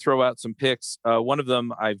 I'm going to throw out some picks. One of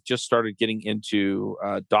them, I've just started getting into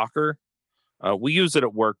Docker. We use it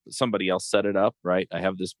at work, but somebody else set it up, right? I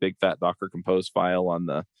have this big fat Docker Compose file on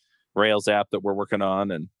the Rails app that we're working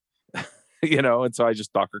on. And, and so I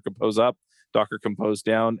just Docker Compose up, Docker Compose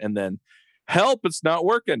down, and then help, it's not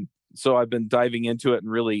working. So I've been diving into it and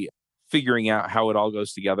really figuring out how it all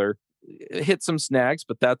goes together. It hit some snags,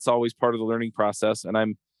 but that's always part of the learning process. And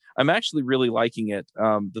I'm actually really liking it.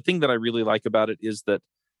 The thing that I really like about it is that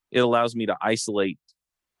it allows me to isolate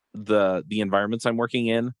the environments I'm working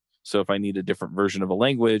in. So if I need a different version of a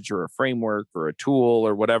language or a framework or a tool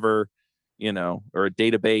or whatever, or a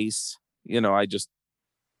database, I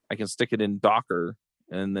can stick it in Docker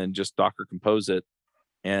and then just Docker Compose it.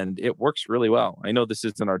 And it works really well. I know this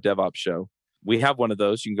isn't our DevOps show. We have one of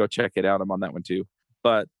those. You can go check it out. I'm on that one too.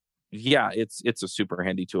 But yeah, it's a super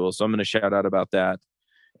handy tool. So I'm going to shout out about that.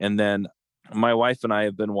 And then my wife and I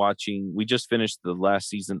have been watching, we just finished the last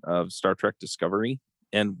season of Star Trek Discovery.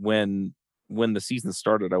 And when the season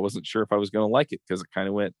started, I wasn't sure if I was going to like it because it kind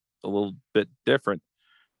of went a little bit different.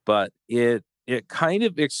 But it it kind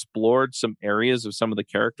of explored some areas of some of the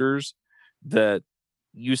characters that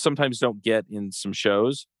you sometimes don't get in some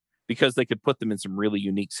shows, because they could put them in some really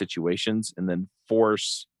unique situations and then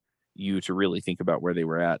force you to really think about where they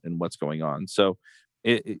were at and what's going on. So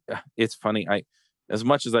it's funny. As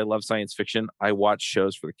much as I love science fiction, I watch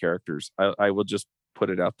shows for the characters. I will just put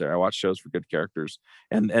it out there. I watch shows for good characters,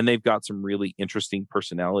 and they've got some really interesting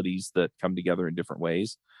personalities that come together in different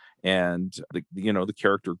ways. And the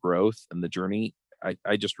character growth and the journey,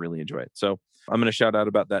 I just really enjoy it. So I'm going to shout out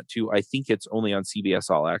about that too. I think it's only on CBS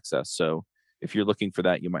All Access. So if you're looking for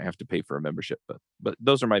that, you might have to pay for a membership, but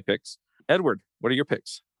those are my picks. Edward, what are your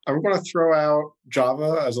picks? I'm going to throw out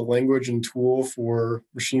Java as a language and tool for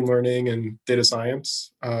machine learning and data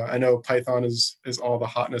science. I know Python is all the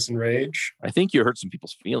hotness and rage. I think you hurt some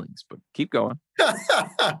people's feelings, but keep going.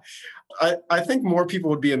 I think more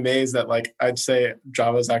people would be amazed that, like, I'd say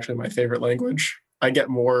Java is actually my favorite language. I get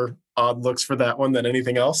more odd looks for that one than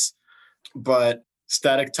anything else. But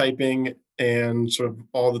static typing and sort of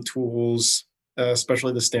all the tools,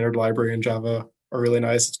 especially the standard library in Java, are really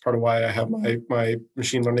nice. It's part of why I have my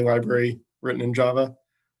machine learning library written in Java.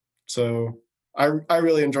 So I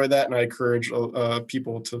really enjoy that, and I encourage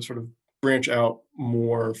people to sort of branch out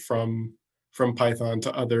more from Python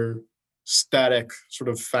to other static sort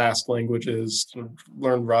of fast languages. Sort of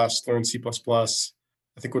learn Rust, learn C++. I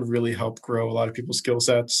think would really help grow a lot of people's skill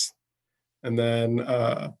sets. And then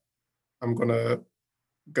I'm going to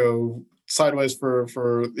go sideways for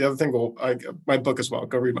the other thing. Well, my book as well.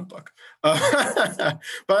 Go read my book. But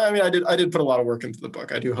I mean, I did put a lot of work into the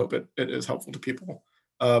book. I do hope it is helpful to people.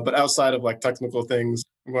 But outside of like technical things,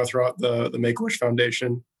 I'm going to throw out the Make-A-Wish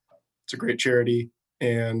Foundation. It's a great charity,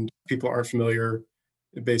 and people aren't familiar.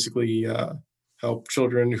 It basically help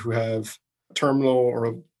children who have terminal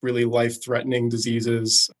or really life-threatening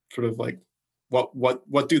diseases, sort of like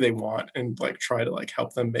what do they want, and like try to like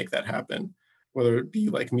help them make that happen, whether it be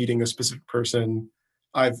like meeting a specific person.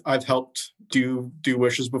 I've helped do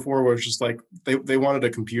wishes before where it's just like they wanted a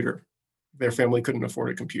computer. Their family couldn't afford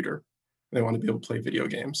a computer. They want to be able to play video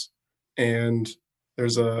games. And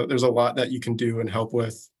there's a lot that you can do and help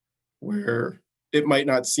with where it might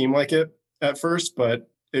not seem like it at first, but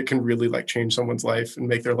it can really like change someone's life and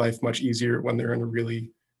make their life much easier when they're in a really,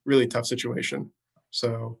 really tough situation.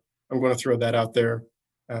 So I'm going to throw that out there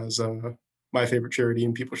as my favorite charity,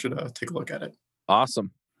 and people should take a look at it.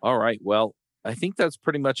 Awesome. All right. Well, I think that's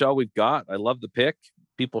pretty much all we've got. I love the pick.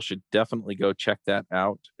 People should definitely go check that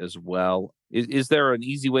out as well. Is there an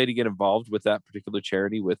easy way to get involved with that particular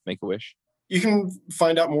charity with Make-A-Wish? You can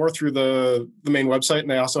find out more through the main website, and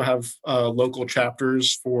they also have local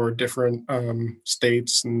chapters for different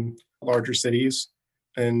states and larger cities.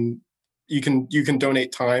 And you can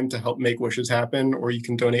donate time to help make wishes happen, or you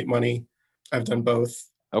can donate money. I've done both.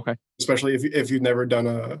 Okay. Especially if you've never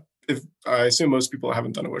done I assume most people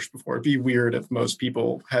haven't done a wish before. It'd be weird if most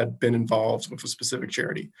people had been involved with a specific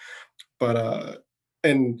charity. But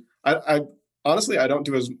and I honestly, I don't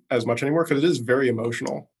do as much anymore because it is very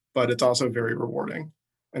emotional, but it's also very rewarding.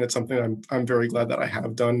 And it's something I'm very glad that I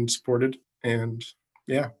have done, supported. And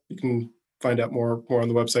yeah, you can find out more on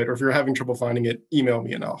the website. Or if you're having trouble finding it, email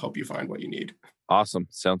me and I'll help you find what you need. Awesome.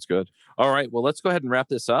 Sounds good. All right. Well, let's go ahead and wrap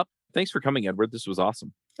this up. Thanks for coming, Edward. This was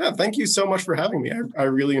awesome. Yeah, thank you so much for having me. I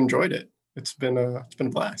really enjoyed it. It's been a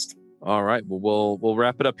blast. All right. Well, we'll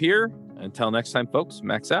wrap it up here. Until next time, folks,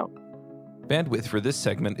 max out. Bandwidth for this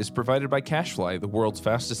segment is provided by CacheFly, the world's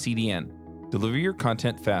fastest CDN. Deliver your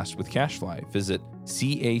content fast with CacheFly. Visit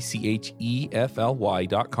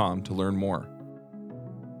CACHEFLY.com to learn more.